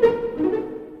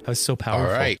 I was so powerful.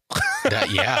 All right.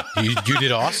 You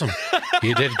did awesome.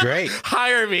 You did great.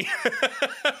 Hire me.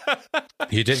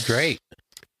 You did great.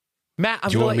 Matt,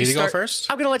 do you want me to go first?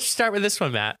 I'm going to let you start with this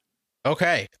one, Matt.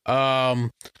 Okay. I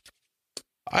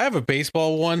have a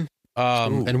baseball one.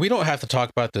 And we don't have to talk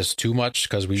about this too much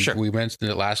because we mentioned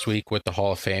it last week with the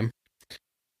Hall of Fame.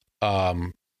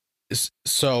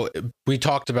 So we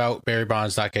talked about Barry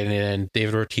Bonds not getting in.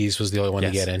 David Ortiz was the only one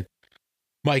to get in.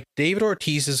 Mike, David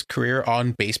Ortiz's career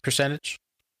on base percentage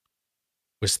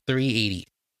was .380,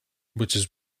 which is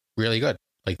really good.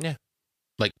 Like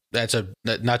that's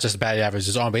not just a batting average.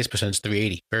 His on base percentage is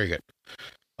 .380. Very good.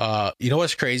 You know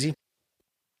what's crazy?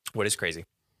 What is crazy?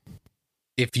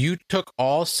 If you took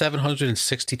all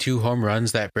 762 home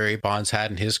runs that Barry Bonds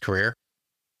had in his career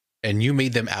and you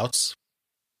made them outs,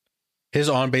 his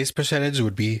on-base percentage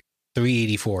would be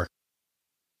 .384.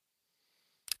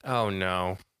 Oh,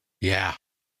 no. Yeah.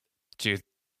 Dude,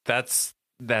 that's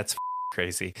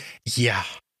crazy. Yeah.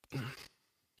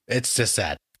 It's just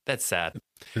sad. That's sad.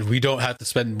 We don't have to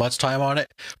spend much time on it,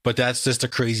 but that's just a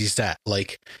crazy stat.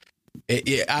 Like,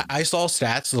 I saw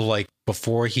stats of like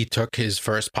before he took his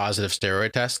first positive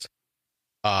steroid test.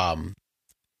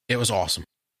 It was awesome.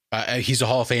 He's a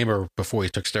Hall of Famer before he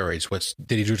took steroids. What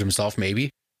did he do to himself?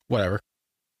 Maybe. Whatever.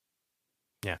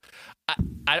 Yeah.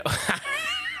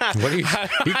 What are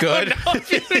you good?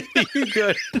 You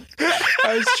good?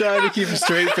 I was trying to keep a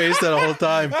straight face that whole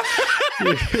time.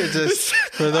 Just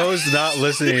for those not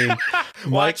listening,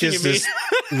 Mike Watching, is you just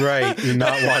right. You're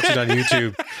not watching on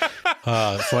YouTube.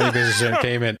 Funny Business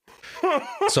Entertainment.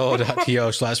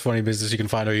 Solo.to/funny business. You can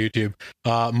find on YouTube.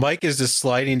 Mike is just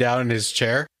sliding down in his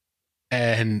chair,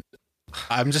 and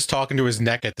I'm just talking to his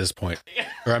neck at this point,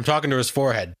 or I'm talking to his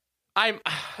forehead.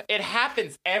 It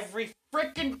happens every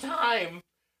freaking time.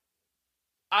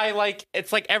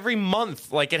 It's like every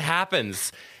month, like it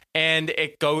happens, and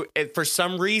for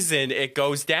some reason it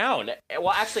goes down.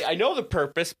 Well, actually, I know the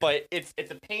purpose, but it's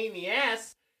a pain in the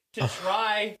ass to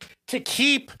try to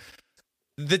keep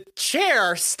the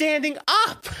chair standing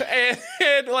up,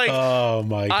 and like, oh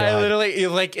my god! I literally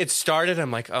it started.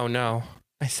 I'm like, oh no.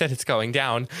 I said it's going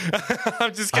down.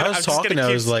 I'm just gonna.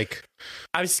 I was like,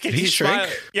 I'm just gonna did he keep shrink?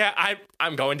 smiling. Yeah,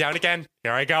 I'm going down again.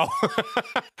 Here I go.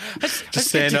 just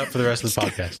stand up for the rest of the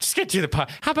podcast. Just get to the pod.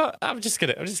 How about I'm just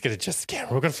gonna adjust the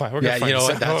camera. We're gonna find. We're gonna find you know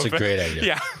what? this That's a great idea.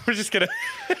 Yeah, we're just gonna.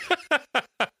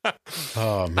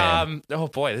 Oh man. Oh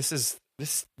boy, this is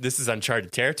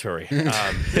uncharted territory.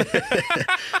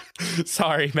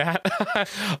 Sorry, Matt.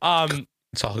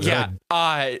 It's all good. Yeah.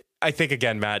 I think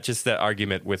again, Matt, just the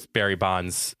argument with Barry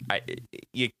Bonds,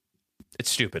 it's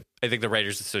stupid. I think the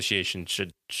Writers Association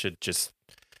should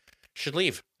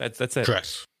leave. That's it.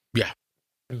 Correct. Yeah.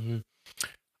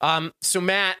 Mm-hmm. So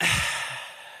Matt,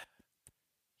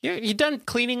 you done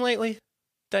cleaning lately?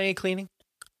 Done any cleaning?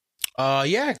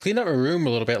 Yeah, I cleaned up my room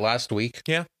a little bit last week.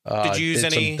 Yeah. Did you use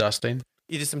any some dusting?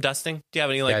 You did some dusting? Do you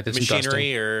have any I did some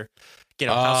machinery or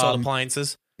household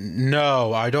appliances?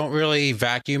 No, I don't really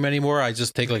vacuum anymore. I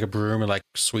just take like a broom and like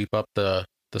sweep up the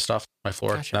stuff, my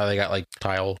floor. Gotcha. Now they got like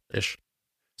tile-ish.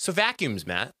 So vacuums,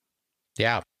 Matt.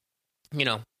 Yeah.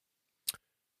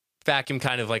 Vacuum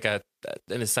kind of like an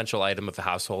essential item of the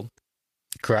household.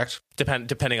 Correct.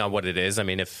 Depending on what it is. I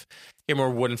mean, if you're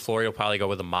more wooden floor, you'll probably go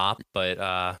with a mop.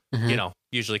 But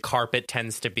usually carpet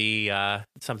tends to be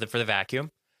something for the vacuum.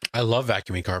 I love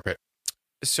vacuuming carpet.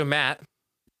 So Matt,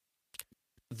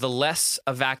 the less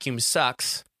a vacuum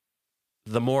sucks,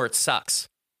 the more it sucks.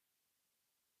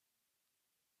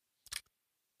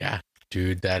 Yeah,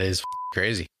 dude, that is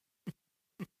crazy.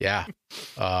 Yeah.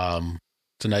 It's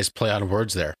a nice play on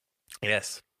words there.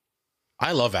 Yes.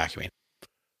 I love vacuuming.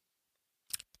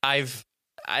 I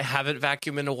haven't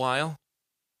vacuumed in a while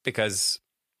because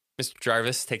Mr.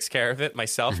 Jarvis takes care of it.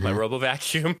 Myself, my robo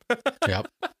vacuum. Yep.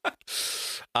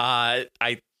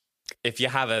 If you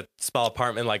have a small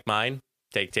apartment like mine,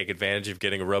 take advantage of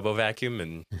getting a robo vacuum,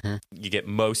 and you get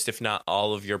most, if not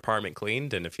all, of your apartment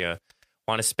cleaned. And if you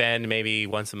want to spend maybe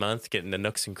once a month getting the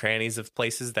nooks and crannies of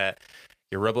places that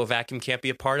your robo vacuum can't be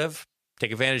a part of,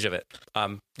 take advantage of it.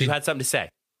 You had something to say?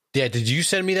 Yeah. Did you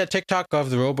send me that TikTok of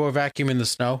the robo vacuum in the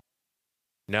snow?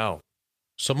 No.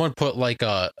 Someone put like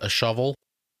a shovel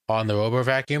on the robo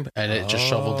vacuum and it just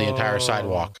shoveled the entire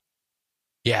sidewalk.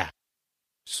 Yeah.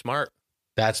 Smart.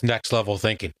 That's next level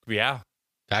thinking. Yeah.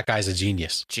 That guy's a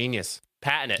genius. Genius.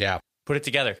 Patent it. Yeah. Put it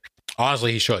together.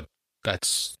 Honestly, he should.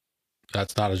 That's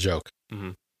not a joke.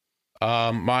 Mm-hmm.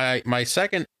 My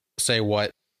second say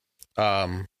what?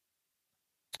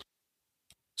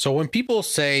 So when people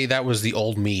say that was the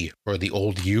old me or the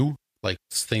old you, like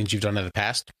things you've done in the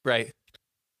past, Right.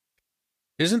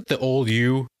 isn't the old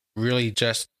you really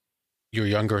just your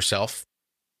younger self?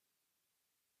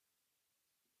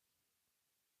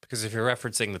 Because if you're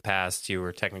referencing the past, you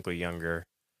were technically younger,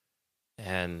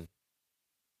 and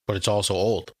But it's also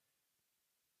old.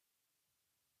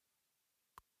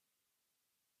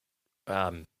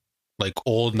 Like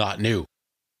old, not new.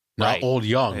 Not Right. old,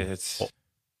 young. it's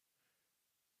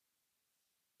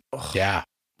Yeah.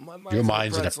 Your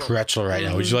mind's in a pretzel right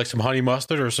now. Would you like some honey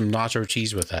mustard or some nacho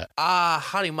cheese with that?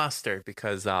 honey mustard,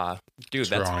 because dude,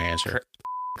 that's Wrong answer.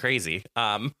 crazy.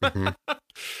 Mhm.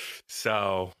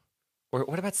 So,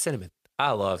 what about cinnamon?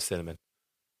 I love cinnamon.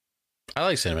 I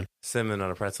like cinnamon. Cinnamon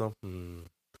on a pretzel. Good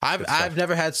stuff. I've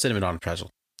never had cinnamon on a pretzel.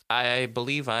 I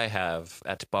believe I have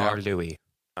at Bar Louie.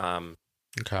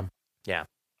 Okay.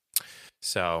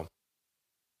 So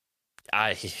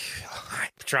I'm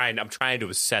trying to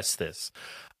assess this.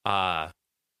 Wow.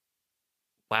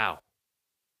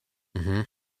 Mm-hmm.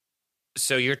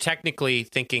 So you're technically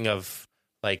thinking of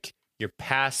like your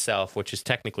past self, which is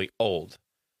technically old,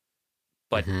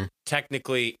 but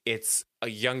technically it's a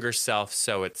younger self.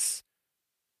 So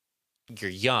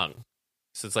you're young.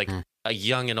 So it's like a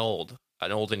young and old,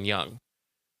 an old and young.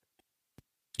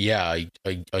 Yeah,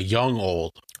 a young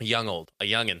old. A young old, a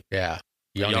youngin'. Yeah.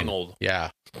 Young old.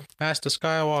 Yeah. Master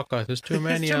Skywalker. There's too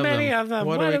many, There's too many of them.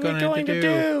 What are we going to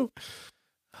do?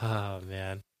 Oh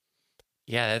man.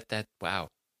 Yeah, that wow.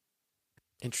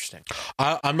 Interesting.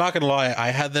 I'm not gonna lie. I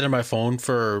had that in my phone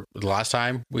for the last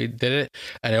time we did it,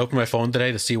 and I opened my phone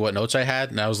today to see what notes I had,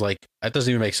 and I was like, "That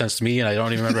doesn't even make sense to me," and I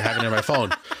don't even remember having it in my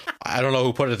phone. I don't know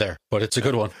who put it there, but it's a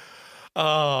good one.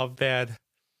 Oh, bad.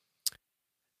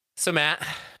 So, Matt,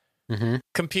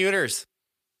 computers,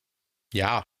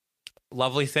 Yeah,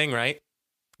 lovely thing, right?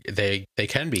 they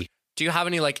can be. Do you have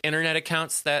any like internet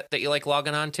accounts that you like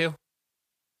logging on to?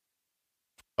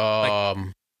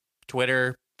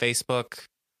 Twitter, Facebook,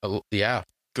 Yeah,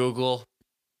 Google.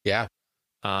 yeah.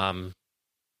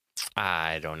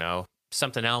 I don't know,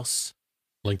 something else.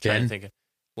 Trying to LinkedIn. think of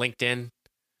LinkedIn.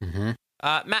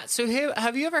 Mm-hmm. Matt, so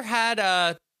have you ever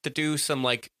had to do some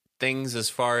like things as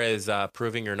far as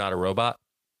proving you're not a robot?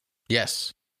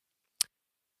 Yes.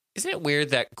 Isn't it weird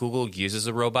that Google uses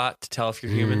a robot to tell if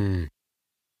you're human?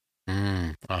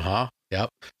 Yep.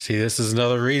 See, this is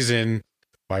another reason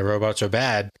why robots are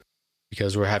bad,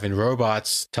 because we're having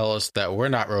robots tell us that we're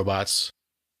not robots,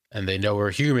 and they know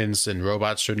we're humans, and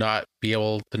robots should not be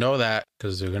able to know that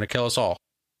because they're going to kill us all.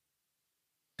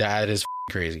 That is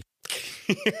crazy.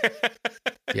 Yeah.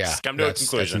 Just come to a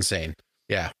conclusion. That's insane.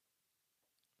 Yeah.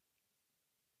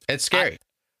 It's scary.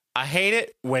 I hate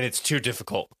it when it's too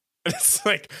difficult. It's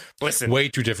like, listen, Way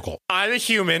too difficult. I'm a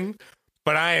human,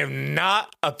 but I am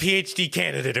not a PhD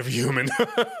candidate of human.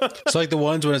 It's like the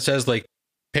ones when it says like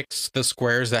picks the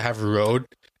squares that have a road,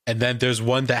 and then there's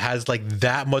one that has like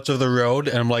that much of the road,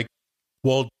 and I'm like,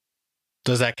 well,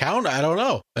 does that count? I don't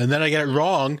know. And then I get it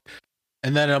wrong,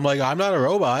 and then I'm like, I'm not a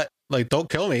robot. Like, don't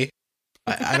kill me.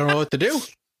 I don't know what to do.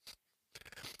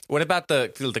 What about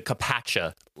the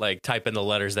CAPTCHA? Like, type in the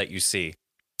letters that you see.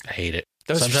 I hate it.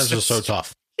 Those are Sometimes they're so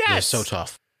tough. Yes. They're so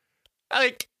tough.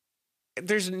 Like,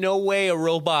 there's no way a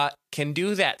robot can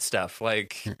do that stuff.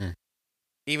 Like,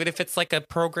 even if it's like a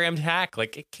programmed hack,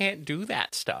 like, it can't do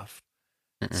that stuff.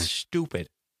 It's stupid.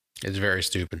 It's very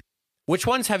stupid. Which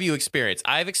ones have you experienced?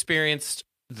 I've experienced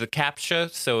the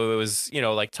CAPTCHA. So it was,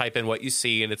 like type in what you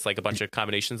see, and it's like a bunch of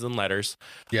combinations and letters.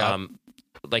 Yeah.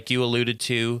 Like you alluded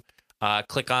to,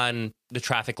 click on the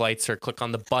traffic lights or click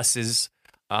on the buses.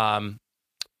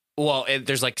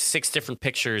 There's like 6 different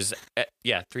pictures.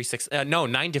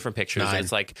 9 different pictures. 9. And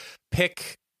it's like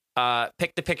pick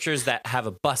the pictures that have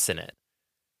a bus in it,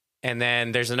 and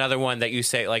then there's another one that you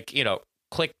say like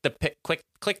click the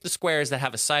squares that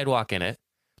have a sidewalk in it.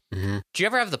 Mm-hmm. Do you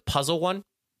ever have the puzzle one?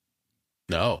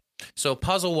 No. So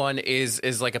puzzle one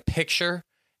is like a picture,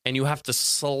 and you have to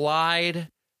slide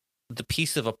the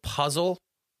piece of a puzzle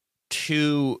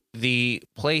to the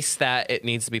place that it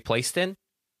needs to be placed in.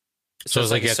 So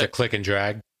it's like you have to click and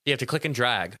drag? You have to click and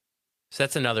drag. So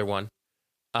that's another one.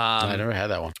 I never had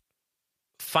that one.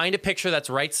 Find a picture that's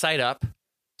right side up.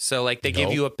 So like they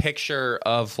give you a picture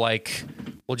of like,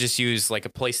 we'll just use like a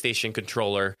PlayStation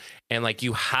controller, and like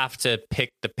you have to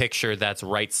pick the picture that's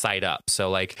right side up. So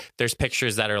like there's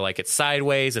pictures that are like it's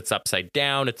sideways, it's upside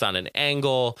down, it's on an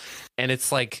angle, and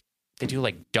it's like they do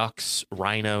like ducks,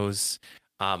 rhinos,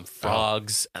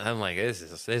 frogs, and I'm like,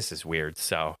 this is weird.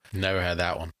 So Never had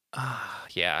that one.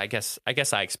 yeah, I guess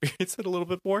I experienced it a little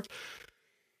bit more.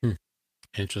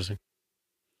 Interesting.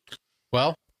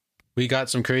 Well, we got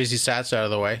some crazy stats out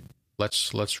of the way.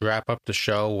 Let's wrap up the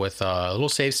show with a little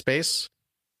safe space.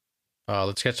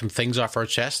 Let's get some things off our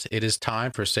chest. It is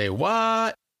time for Say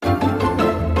What? And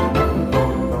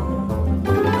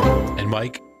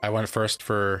Mike, I went first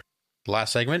for the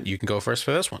last segment. You can go first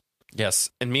for this one. Yes.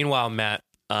 And meanwhile, Matt,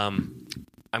 I'm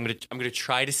gonna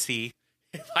try to see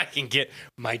if I can get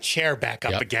my chair back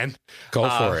up again. Go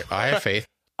for it. I have faith.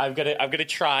 I'm gonna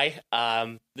try.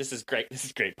 This is great. This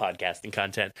is great podcasting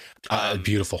content.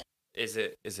 Beautiful. Is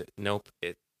it? Nope.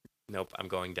 Nope. I'm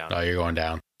going down. Oh, you're going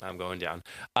down. I'm going down.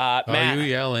 Are Matt, you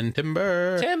yelling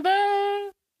timber?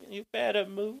 Timber, you better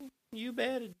move. You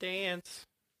better dance.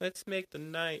 Let's make the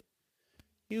night.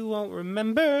 You won't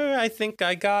remember. I think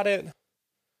I got it.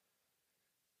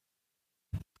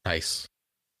 Nice.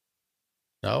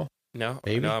 No? No,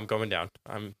 Maybe? No, I'm going down.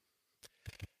 I'm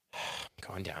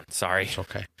going down. Sorry. It's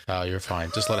okay. Oh, you're fine.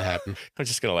 Just let it happen. I'm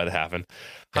just going to let it happen.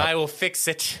 Yep. I will fix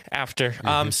it after.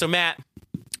 So Matt,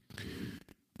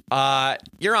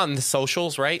 you're on the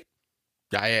socials, right?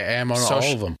 I am on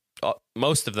all of them.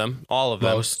 Most of them. All of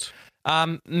them. Most.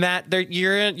 Matt,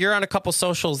 you're on a couple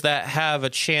socials that have a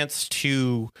chance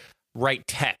to write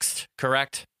text,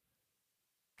 correct?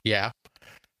 Yeah.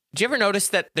 Do you ever notice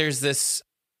that there's this,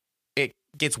 it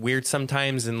gets weird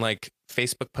sometimes in like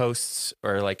Facebook posts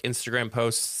or like Instagram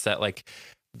posts that like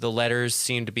the letters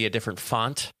seem to be a different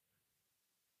font?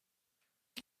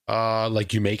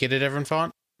 Like you make it a different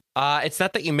font? It's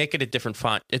not that you make it a different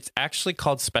font. It's actually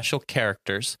called special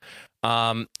characters.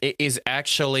 It is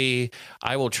actually,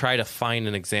 I will try to find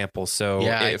an example. So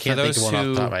Yeah, I for can't think those of one off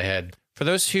who the top of my head. for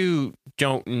those who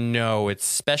don't know,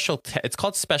 it's it's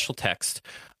called special text.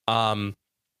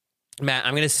 Matt,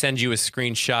 I'm going to send you a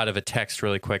screenshot of a text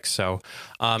really quick. So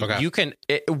Okay. you can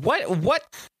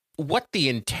what the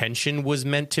intention was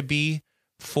meant to be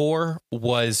for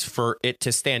was for it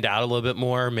to stand out a little bit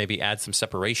more, maybe add some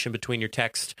separation between your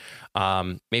text,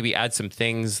 maybe add some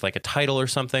things like a title or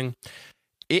something.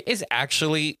 It is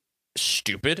actually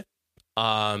stupid.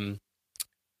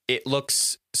 It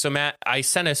looks so, Matt, I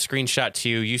sent a screenshot to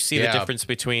you. You see the difference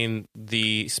between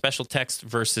the special text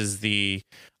versus the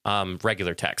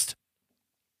regular text.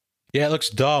 Yeah, it looks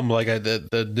dumb. Like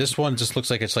this one just looks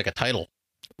like it's like a title.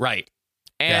 Right.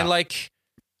 And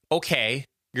okay,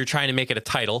 you're trying to make it a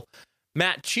title.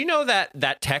 Matt, do you know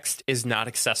that text is not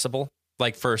accessible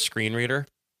like for a screen reader?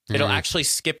 It'll actually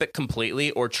skip it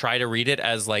completely or try to read it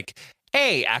as like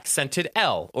A accented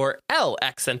L or L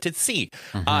accented C.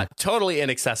 Totally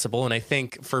inaccessible. And I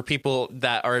think for people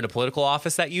that are in a political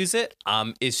office that use it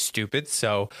is stupid.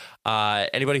 So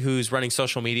anybody who's running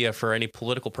social media for any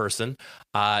political person,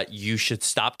 you should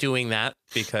stop doing that,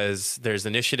 because there's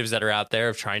initiatives that are out there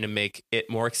of trying to make it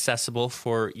more accessible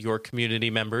for your community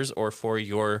members or for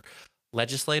your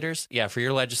legislators. Yeah, for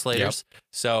your legislators. Yep.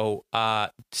 So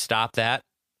stop that.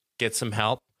 Get some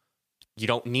help. You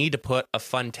don't need to put a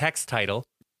fun text title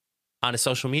on a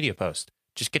social media post.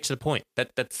 Just get to the point.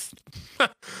 That's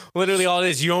literally all it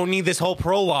is. You don't need this whole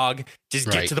prologue. Just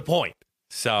get to the point.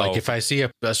 So, like, if I see a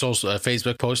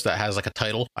Facebook post that has like a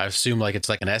title, I assume like it's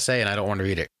like an essay, and I don't want to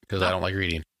read it because I don't like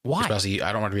reading. Why? Especially,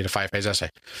 I don't want to read a 5-page essay.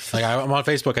 Like, I'm on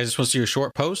Facebook. I just want to see a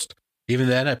short post. Even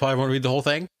then, I probably won't read the whole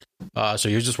thing. So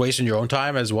you're just wasting your own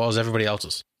time as well as everybody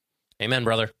else's. Amen,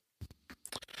 brother.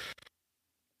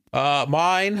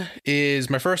 My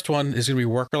first one is going to be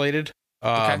work related.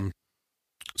 Okay.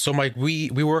 So we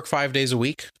work 5 days a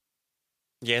week.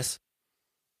 Yes.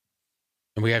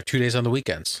 And we have 2 days on the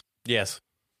weekends. Yes.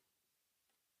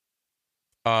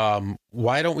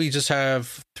 Why don't we just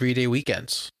have 3-day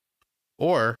weekends?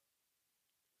 Or,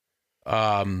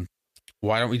 why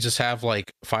don't we just have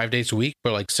like 5 days a week,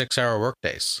 but like 6-hour work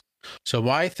days? So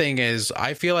my thing is,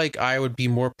 I feel like I would be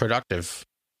more productive.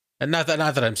 And not that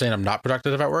I'm saying I'm not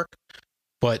productive at work,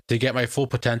 but to get my full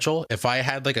potential, if I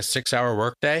had like a 6-hour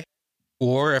work day,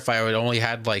 or if I would only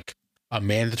had like a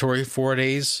mandatory 4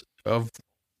 days of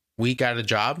week at a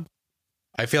job,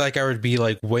 I feel like I would be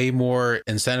like way more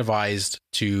incentivized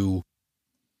to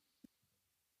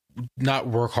not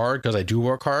work hard, because I do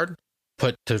work hard,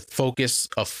 but to focus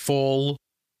a full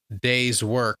day's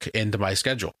work into my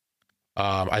schedule.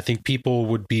 I think people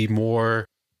would be more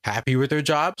happy with their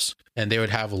jobs, and they would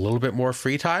have a little bit more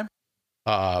free time.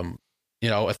 A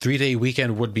 3-day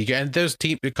weekend would be, and there's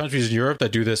countries in Europe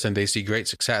that do this, and they see great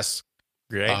success.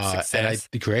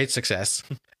 Great success.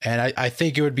 And I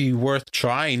think it would be worth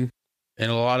trying in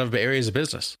a lot of areas of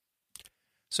business.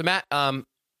 So Matt,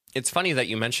 it's funny that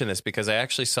you mentioned this, because I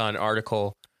actually saw an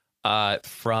article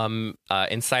from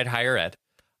Inside Higher Ed.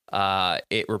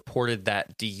 It reported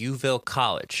that DeUville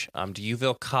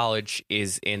College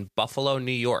is in Buffalo,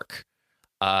 New York.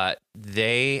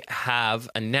 They have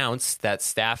announced that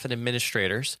staff and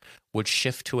administrators would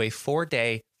shift to a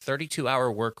 4-day,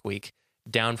 32-hour work week,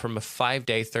 down from a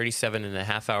 5-day,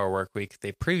 37.5-hour work week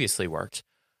they previously worked,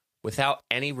 without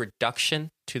any reduction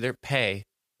to their pay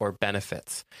or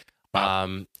benefits.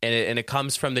 Wow. And it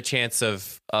comes from the chance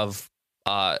of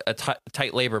a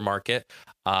tight labor market,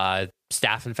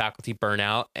 staff and faculty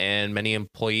burnout, and many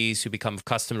employees who become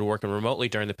accustomed to working remotely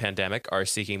during the pandemic are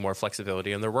seeking more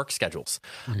flexibility in their work schedules.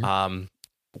 Mm-hmm.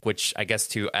 Which I guess,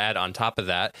 to add on top of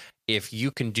that, if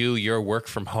you can do your work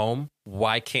from home,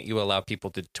 why can't you allow people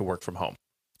to work from home?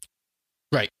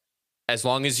 Right. As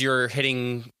long as you're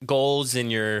hitting goals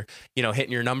and you're,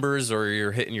 hitting your numbers or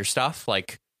you're hitting your stuff,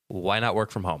 like, why not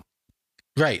work from home?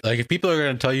 Right. Like, if people are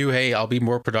going to tell you, hey, I'll be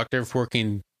more productive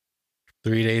working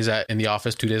 3 days in the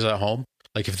office, 2 days at home.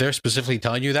 Like, if they're specifically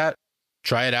telling you that,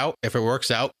 try it out. If it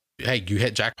works out, hey, you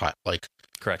hit jackpot. Like,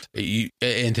 correct.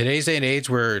 In today's day and age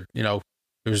where,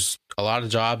 there's a lot of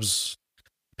jobs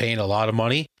paying a lot of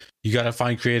money, you got to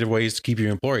find creative ways to keep your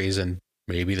employees. And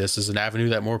maybe this is an avenue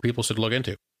that more people should look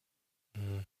into.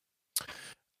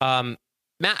 Matt,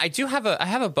 I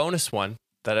have a bonus one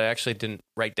that I actually didn't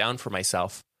write down for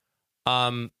myself.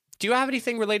 Do you have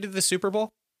anything related to the Super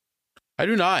Bowl? I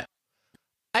do not.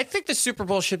 I think the Super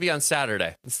Bowl should be on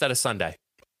Saturday instead of Sunday.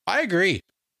 I agree.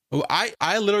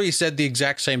 I literally said the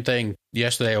exact same thing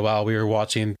yesterday while we were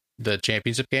watching the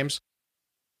championship games.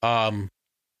 One,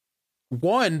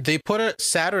 they put it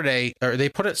Saturday, or they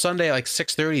put it Sunday like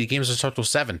 6:30. The games are start till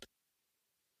 7.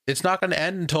 it's not going to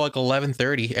end until like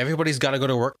 11:30. Everybody's got to go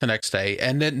to work the next day.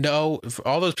 And then no, for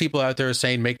all those people out there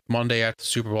saying make Monday after the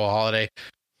Super Bowl holiday,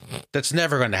 that's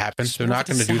never going to happen. They're not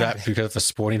going to do that because of a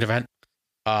sporting event.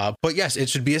 But yes, it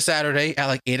should be a Saturday at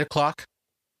like 8:00.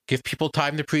 Give people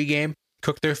time to pregame,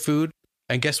 cook their food,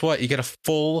 and guess what? You get a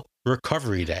full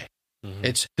recovery day.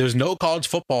 There's no college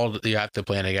football that you have to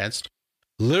plan against.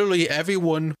 Literally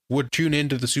everyone would tune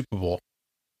into the Super Bowl.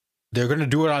 They're going to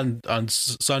do it on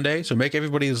Sunday, so make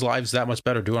everybody's lives that much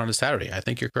better. Do it on a Saturday. I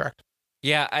think you're correct.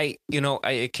 Yeah,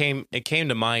 it came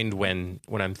to mind when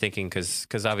I'm thinking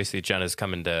because obviously Jenna's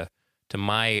coming to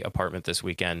my apartment this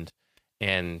weekend,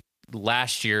 and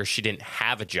last year she didn't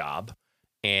have a job,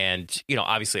 and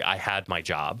obviously I had my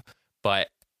job, but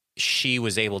she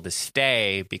was able to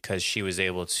stay because she was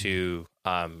able to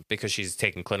because she's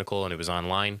taking clinical and it was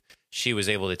online. She was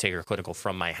able to take her clinical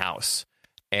from my house.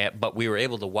 But we were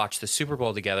able to watch the Super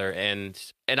Bowl together, and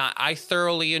I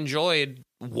thoroughly enjoyed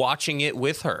watching it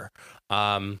with her.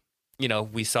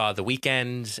 We saw the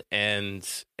weekend, and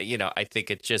I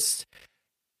think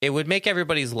it would make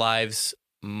everybody's lives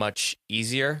much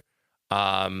easier.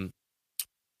 It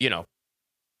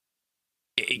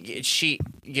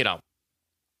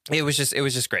was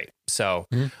just great. So,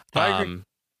 I agree.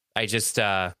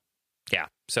 Yeah.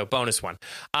 So bonus one.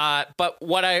 But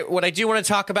what I do want to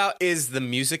talk about is the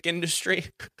music industry.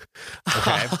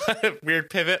 Okay. Weird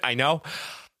pivot, I know.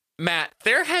 Matt,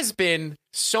 there has been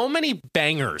so many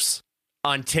bangers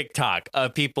on TikTok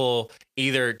of people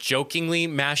either jokingly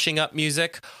mashing up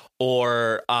music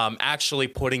or actually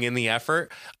putting in the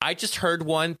effort. I just heard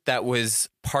one that was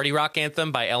Party Rock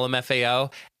Anthem by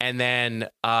LMFAO, and then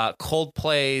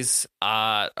Coldplay's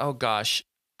oh gosh,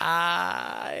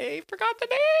 I forgot the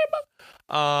name.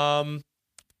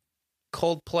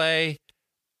 Coldplay.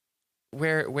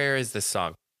 Where is this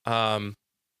song?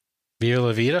 Viva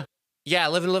La Vida? Yeah,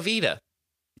 Livin' La Vida.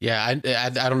 Yeah, I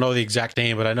don't know the exact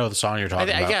name, but I know the song you're talking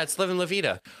about. Yeah, it's Livin' La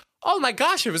Vida. Oh my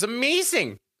gosh, it was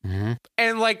amazing. Mm-hmm.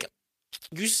 And like,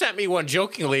 you sent me one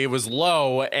jokingly. It was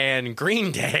Low and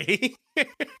Green Day.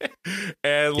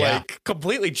 And like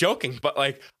completely joking, but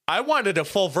like I wanted a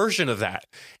full version of that.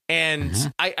 And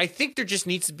I think there just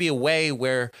needs to be a way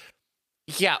where,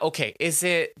 yeah, okay,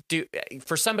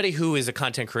 for somebody who is a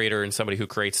content creator and somebody who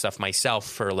creates stuff myself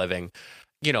for a living,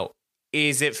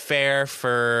 is it fair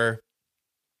for,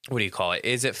 what do you call it?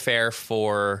 Is it fair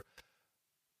for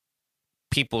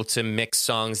people to mix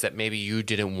songs that maybe you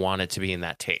didn't want it to be in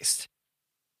that taste?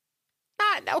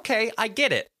 Okay, I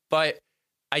get it. But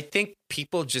I think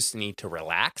people just need to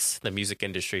relax. The music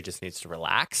industry just needs to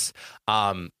relax.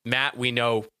 Matt, we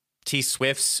know T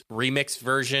Swift's remix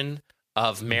version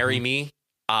of Marry Me.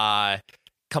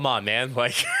 Come on, man.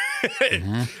 Like,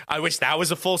 I wish that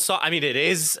was a full song. I mean, it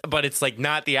is, but it's like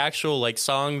not the actual like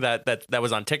song that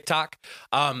was on TikTok.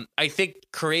 I think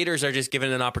creators are just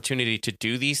given an opportunity to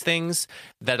do these things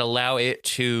that allow it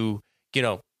to,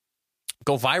 go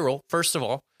viral, first of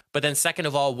all. But then second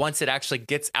of all, once it actually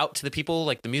gets out to the people,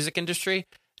 like the music industry,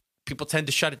 people tend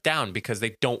to shut it down because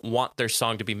they don't want their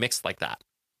song to be mixed like that.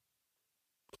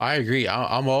 I agree.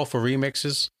 I'm all for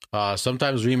remixes.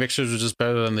 Sometimes remixes are just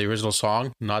better than the original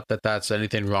song. Not that that's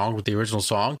anything wrong with the original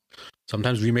song.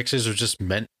 Sometimes remixes are just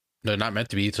they're not meant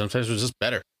to be. Sometimes they're just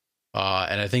better.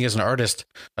 And I think as an artist,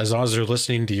 as long as they're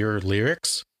listening to your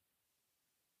lyrics,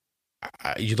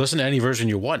 you listen to any version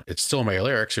you want. It's still my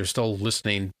lyrics. You're still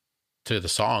listening to the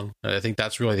song. And I think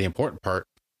that's really the important part.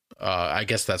 I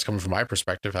guess that's coming from my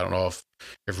perspective. I don't know if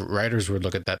writers would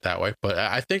look at that way, but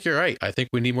I think you're right. I think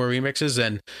we need more remixes,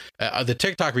 and the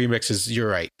TikTok remixes, you're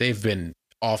right. They've been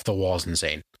off the walls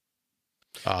insane.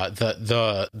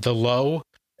 The Low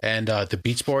and the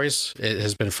Beach Boys, it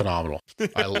has been phenomenal.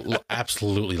 I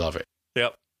absolutely love it.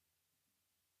 Yep.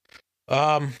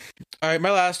 All right,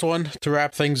 my last one to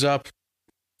wrap things up.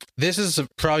 This is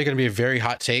probably going to be a very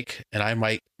hot take, and I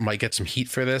might get some heat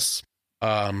for this.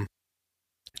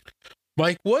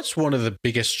 Mike, what's one of the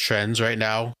biggest trends right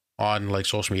now on like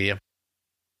social media?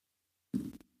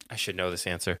 I should know this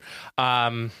answer.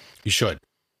 You should.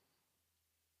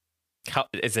 How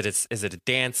is it? Is it a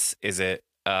dance? Is it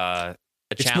a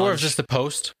it's challenge? More of just a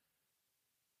post.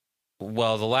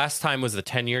 Well, the last time was the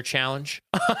 10-year challenge.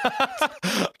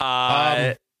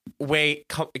 Wait,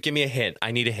 give me a hint.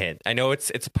 I need a hint. I know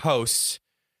it's a post.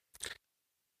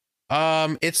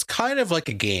 It's kind of like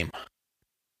a game.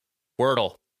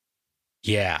 Wordle.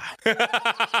 Yeah.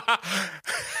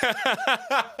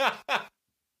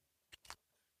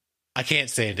 I can't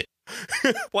stand it.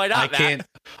 Why not? I can't.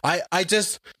 I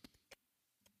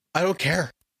don't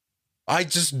care. I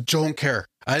just don't care.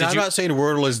 And I'm not saying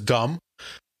Wordle is dumb,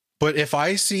 but if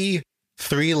I see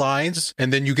 3 lines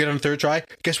and then you get on the third try,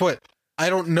 guess what? I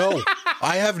don't know.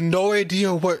 I have no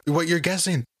idea what you're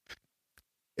guessing.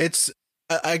 It's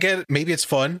again, maybe it's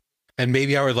fun and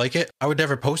maybe I would like it. I would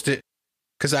never post it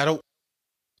because I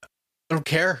don't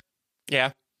care.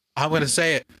 Yeah. I'm going to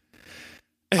say it.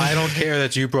 I don't care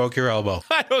that you broke your elbow.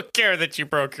 I don't care that you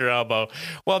broke your elbow.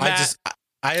 Well, Matt,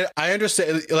 I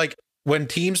understand, like, when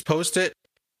teams post it,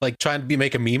 like, trying to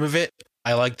make a meme of it,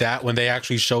 I like that when they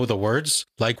actually show the words.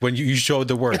 Like, when you showed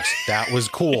the words, that was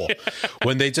cool.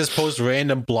 When they just post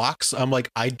random blocks, I'm like,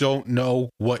 I don't know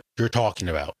what you're talking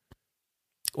about.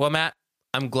 well, Matt,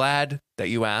 I'm glad that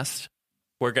you asked.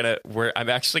 I'm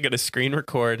actually gonna screen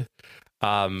record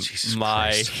Jesus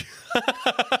Christ.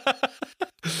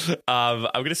 I'm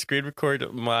gonna screen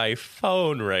record my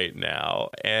phone right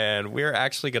now, and we're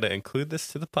actually gonna include this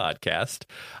to the podcast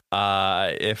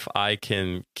if I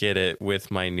can get it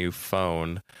with my new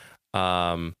phone.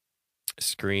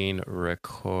 Screen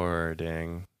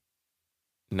recording.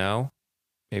 No,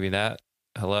 maybe that.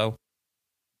 Hello,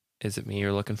 is it me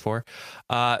you're looking for?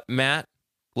 Matt,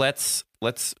 let's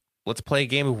play a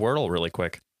game of Wordle really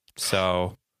quick.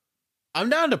 So I'm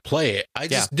down to play it. I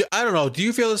don't know. Do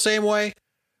you feel the same way?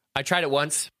 I tried it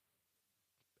once,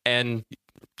 and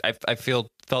I felt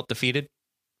defeated.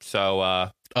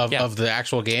 So Of the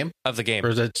actual game? Of the game. Or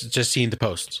is it just seeing the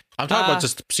posts? I'm talking about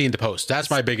just seeing the posts. That's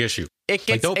my big issue.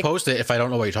 Don't post it if I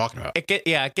don't know what you're talking about. It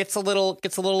gets a little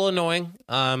annoying.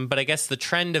 But I guess the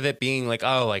trend of it being like,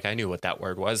 oh, like I knew what that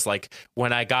word was. Like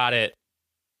when I got it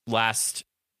was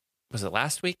it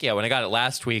last week? Yeah, when I got it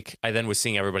last week, I then was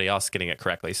seeing everybody else getting it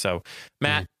correctly. So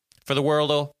Matt, for the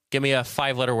Wordle, give me a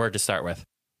 5-letter word to start with.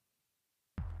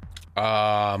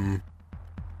 Harsh.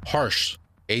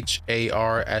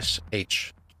 HARSH.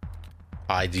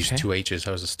 I used 2 H's.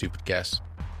 That was a stupid guess.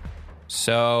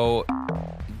 So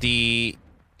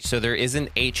there is an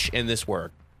H in this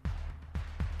word.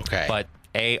 Okay. But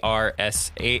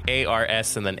ARS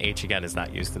and then H again is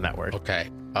not used in that word. Okay.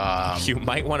 You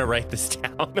might want to write this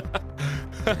down.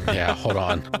 Yeah, hold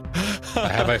on. I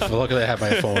have my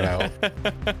phone out.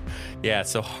 Yeah,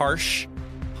 so harsh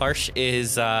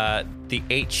is the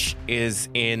H is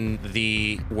in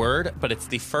the word, but it's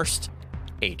the first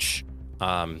H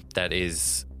that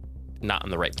is not in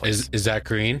the right place. Is that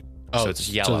green? Oh, so it's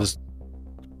yellow.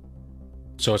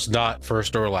 So it's not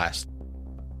first or last.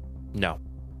 No.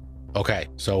 Okay,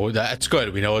 so that's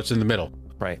good. We know it's in the middle.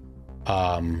 Right.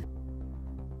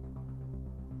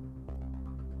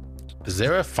 Is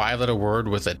there a 5-letter word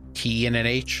with a T and an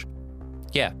H?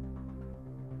 Yeah.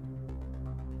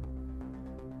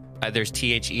 There's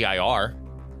THEIR.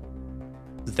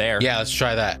 There. Yeah, let's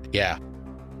try that. Yeah.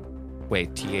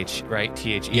 Wait, TH, right?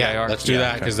 THEIR? Yeah, let's do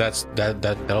that because okay.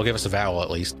 that'll give us a vowel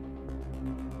at least.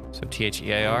 So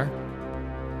THEIR.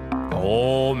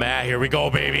 Oh, Matt, here we go,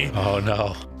 baby. Oh,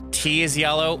 no. T is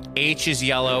yellow, H is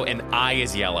yellow, and I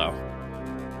is yellow.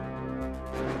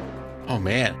 Oh,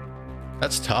 man.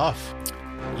 That's tough.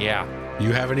 Yeah.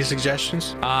 You have any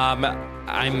suggestions? I'm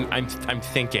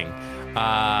thinking.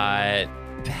 I'm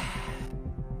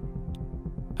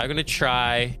gonna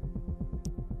try.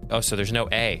 Oh, so there's no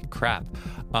A. Crap.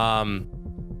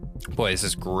 Boy, this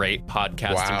is great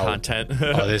podcasting content.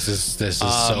 Oh, this is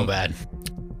so bad.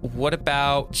 What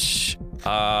about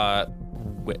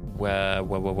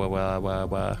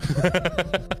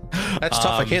That's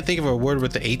tough. I can't think of a word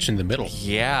with the H in the middle.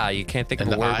 Yeah, you can't think of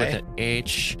a word with an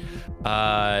H.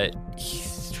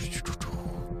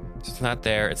 It's not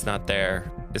there. It's not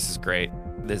there. This is great.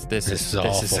 This is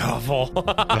awful.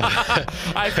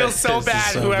 I feel so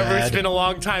bad. Whoever's been a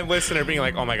long time listener being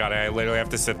like, oh my God, I literally have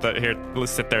to sit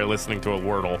there listening to a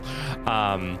Wordle.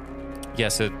 Yeah,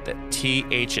 so the T,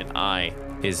 H, and I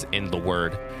is in the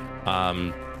word.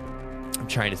 I'm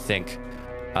trying to think.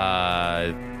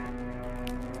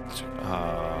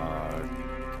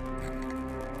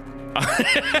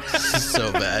 This is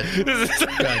so bad. God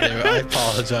damn it. I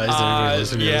apologize to everybody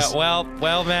listening. Yeah,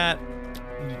 well, Matt,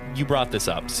 you brought this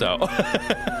up, so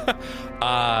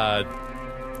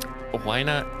why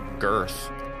not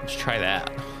girth? Let's try that.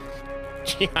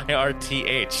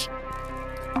 GIRTH.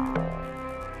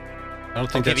 I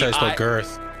don't think that's how you spell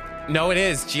girth. No, it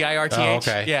is GIRTH. Oh,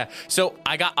 okay. Yeah. So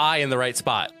I got I in the right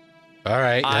spot. All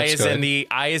right. I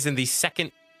is in the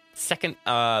second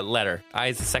letter. I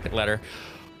is the second letter.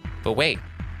 But wait,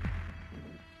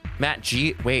 Matt,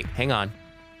 G. Wait, hang on.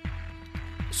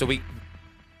 So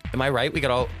am I right? We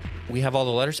have all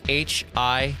the letters. H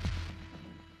I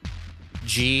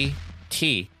G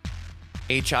T.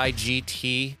 H I G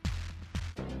T.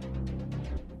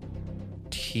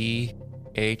 T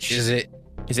H. Is it?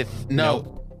 Is it?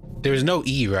 No. There's no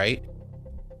E, right?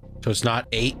 So it's not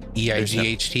 8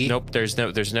 EIGHT. Nope.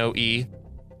 There's no E.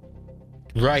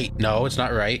 Right. No, it's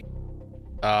not right.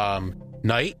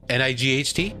 Night.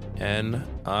 NIGHT.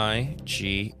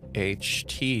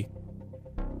 NIGHT.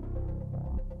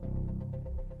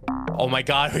 Oh my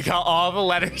God, we got all the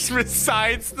letters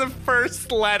besides the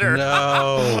first letter.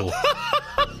 No.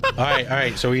 All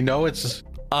right. So we know it's.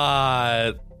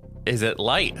 Is it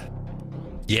light?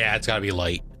 Yeah, it's got to be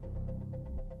light.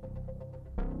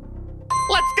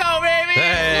 Let's go, baby!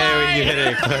 Hey, you hit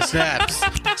it. Snaps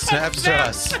to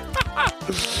us.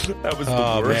 That was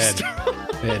the worst.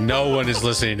 Man, no one is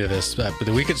listening to this. But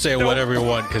we could say whatever we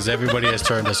want because everybody has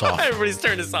turned us off. Everybody's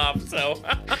turned us off, so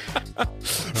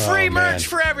free merch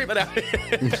for everybody.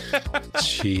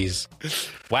 Jeez.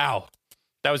 Wow.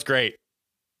 That was great.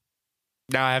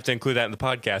 Now I have to include that in the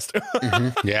podcast.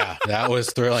 Yeah, that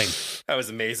was thrilling. That was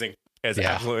amazing. It was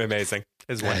absolutely amazing.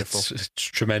 It was wonderful. It's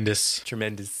tremendous.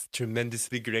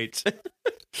 Tremendously great.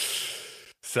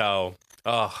 So,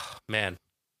 oh, man.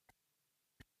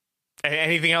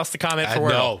 Anything else to comment for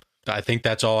Wordle? No, I think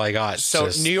that's all I got. So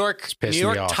New York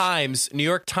Times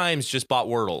just bought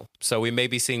Wordle. So we may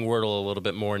be seeing Wordle a little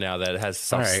bit more now that it has a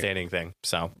self-sustaining thing.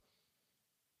 So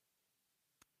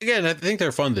again, I think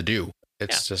they're fun to do.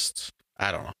 It's just,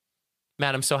 I don't know.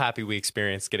 Matt, I'm so happy we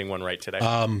experienced getting one right today.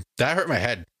 That hurt my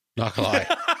head. Not gonna lie.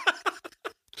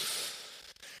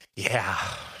 Yeah.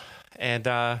 And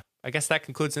I guess that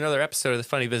concludes another episode of the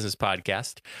Funny Business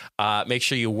Podcast. Make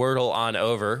sure you Wordle on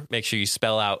over. Make sure you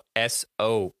spell out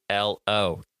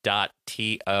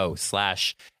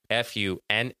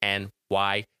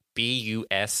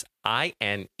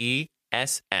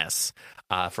SOLO.TO/FUNNYBUSINESS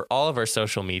for all of our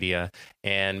social media.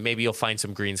 And maybe you'll find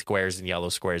some green squares and yellow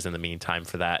squares in the meantime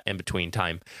for that in between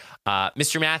time.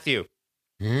 Mr. Matthew,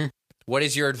 what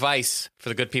is your advice for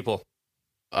the good people?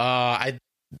 I'm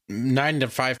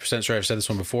 95% sure I've said this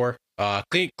one before.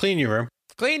 Clean your room.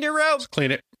 Clean your room. Just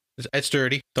clean it. It's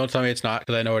dirty. Don't tell me it's not,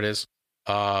 because I know it is.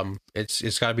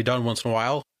 It's got to be done once in a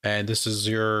while, and this is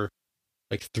your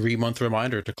 3-month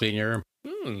reminder to clean your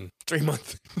room. 3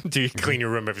 months. Do you clean your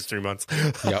room every 3 months?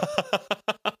 Yep.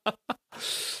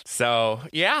 So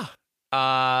yeah,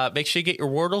 make sure you get your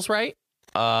Wordles right.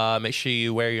 Make sure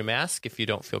you wear your mask if you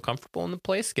don't feel comfortable in the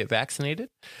place. Get vaccinated.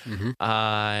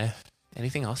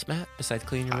 Anything else, Matt, besides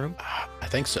cleaning your room? I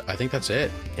think so. I think that's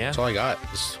it. Yeah. That's all I got.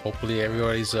 Just hopefully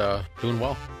everybody's doing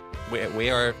well. We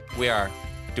are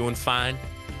doing fine,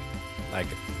 like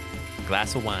a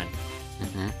glass of wine.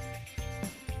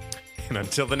 And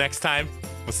until the next time,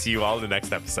 we'll see you all in the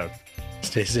next episode.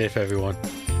 Stay safe, everyone.